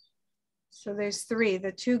 So there's 3,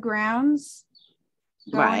 the 2 grounds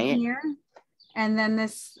going here. And then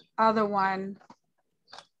this other one,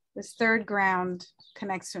 this 3rd ground,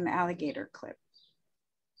 connects to an alligator clip.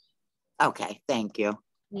 Okay, thank you.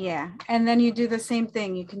 Yeah, and then you do the same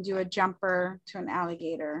thing. You can do a jumper to an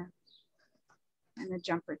alligator and a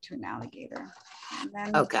jumper to an alligator. And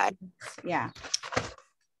then, okay. Yeah.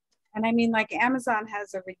 And I mean, like Amazon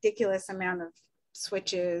has a ridiculous amount of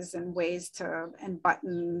switches and ways and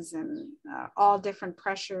buttons and all different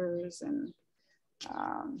pressures. And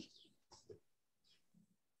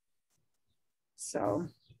so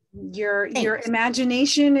your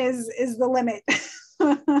imagination is the limit.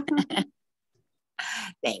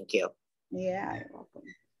 Thank you. Yeah, you're welcome.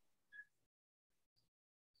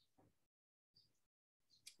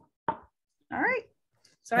 All right.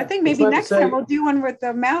 So Yeah, I think maybe not to next say- time we'll do one with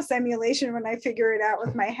the mouse emulation when I figure it out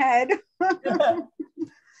with my head.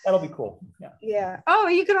 That'll be cool. Yeah. Yeah. Oh,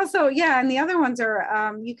 you can also, yeah. And the other ones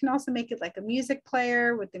are, you can also make it like a music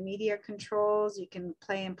player with the media controls. You can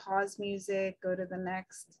play and pause music, go to the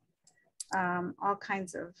next, all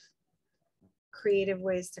kinds of creative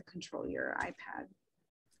ways to control your iPad.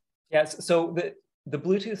 Yes. So the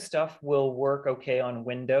Bluetooth stuff will work okay on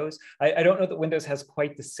Windows. I don't know that Windows has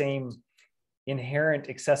quite the same inherent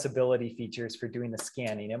accessibility features for doing the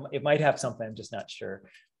scanning. It might have something, I'm just not sure.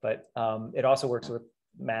 But it also works with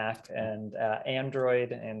Mac and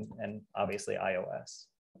Android and obviously iOS.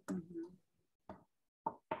 Mm-hmm.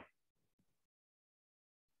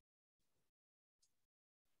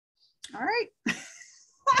 All right.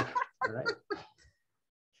 All right.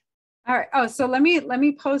 All right. Oh, so let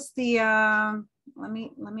me post the let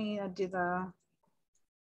me do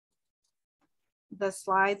the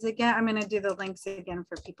slides again. I'm going to do the links again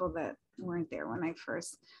for people that weren't there when I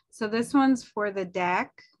first. So this one's for the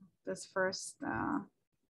deck, this first,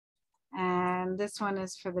 and this one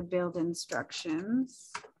is for the build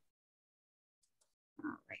instructions.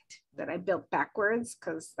 All right, that I built backwards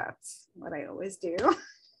because that's what I always do.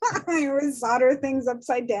 I always solder things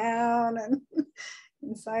upside down and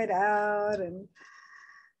inside out, and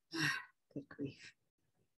good grief.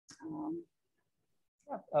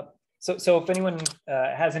 So if anyone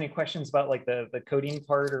has any questions about like the coding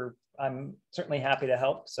part, or I'm certainly happy to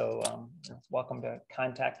help. So welcome to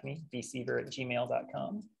contact me,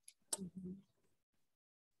 bseaver@gmail.com. Mm-hmm.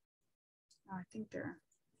 Oh, I think they're.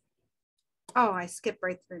 Oh, I skipped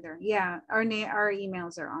right through there. Yeah, our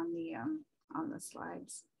emails are on the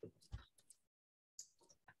slides.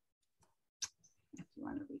 If you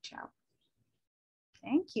want to reach out.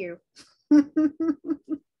 Thank you.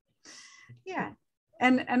 Yeah,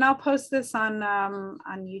 and I'll post this on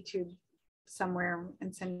YouTube somewhere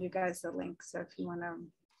and send you guys the link. So if you want to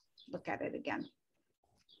look at it again,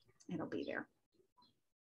 it'll be there.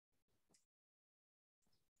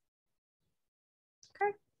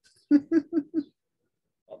 Okay.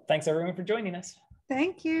 Well, thanks everyone for joining us.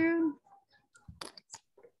 Thank you.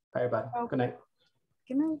 Bye, everybody. Oh. Good night.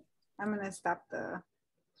 Good night. I'm gonna stop the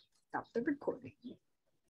recording.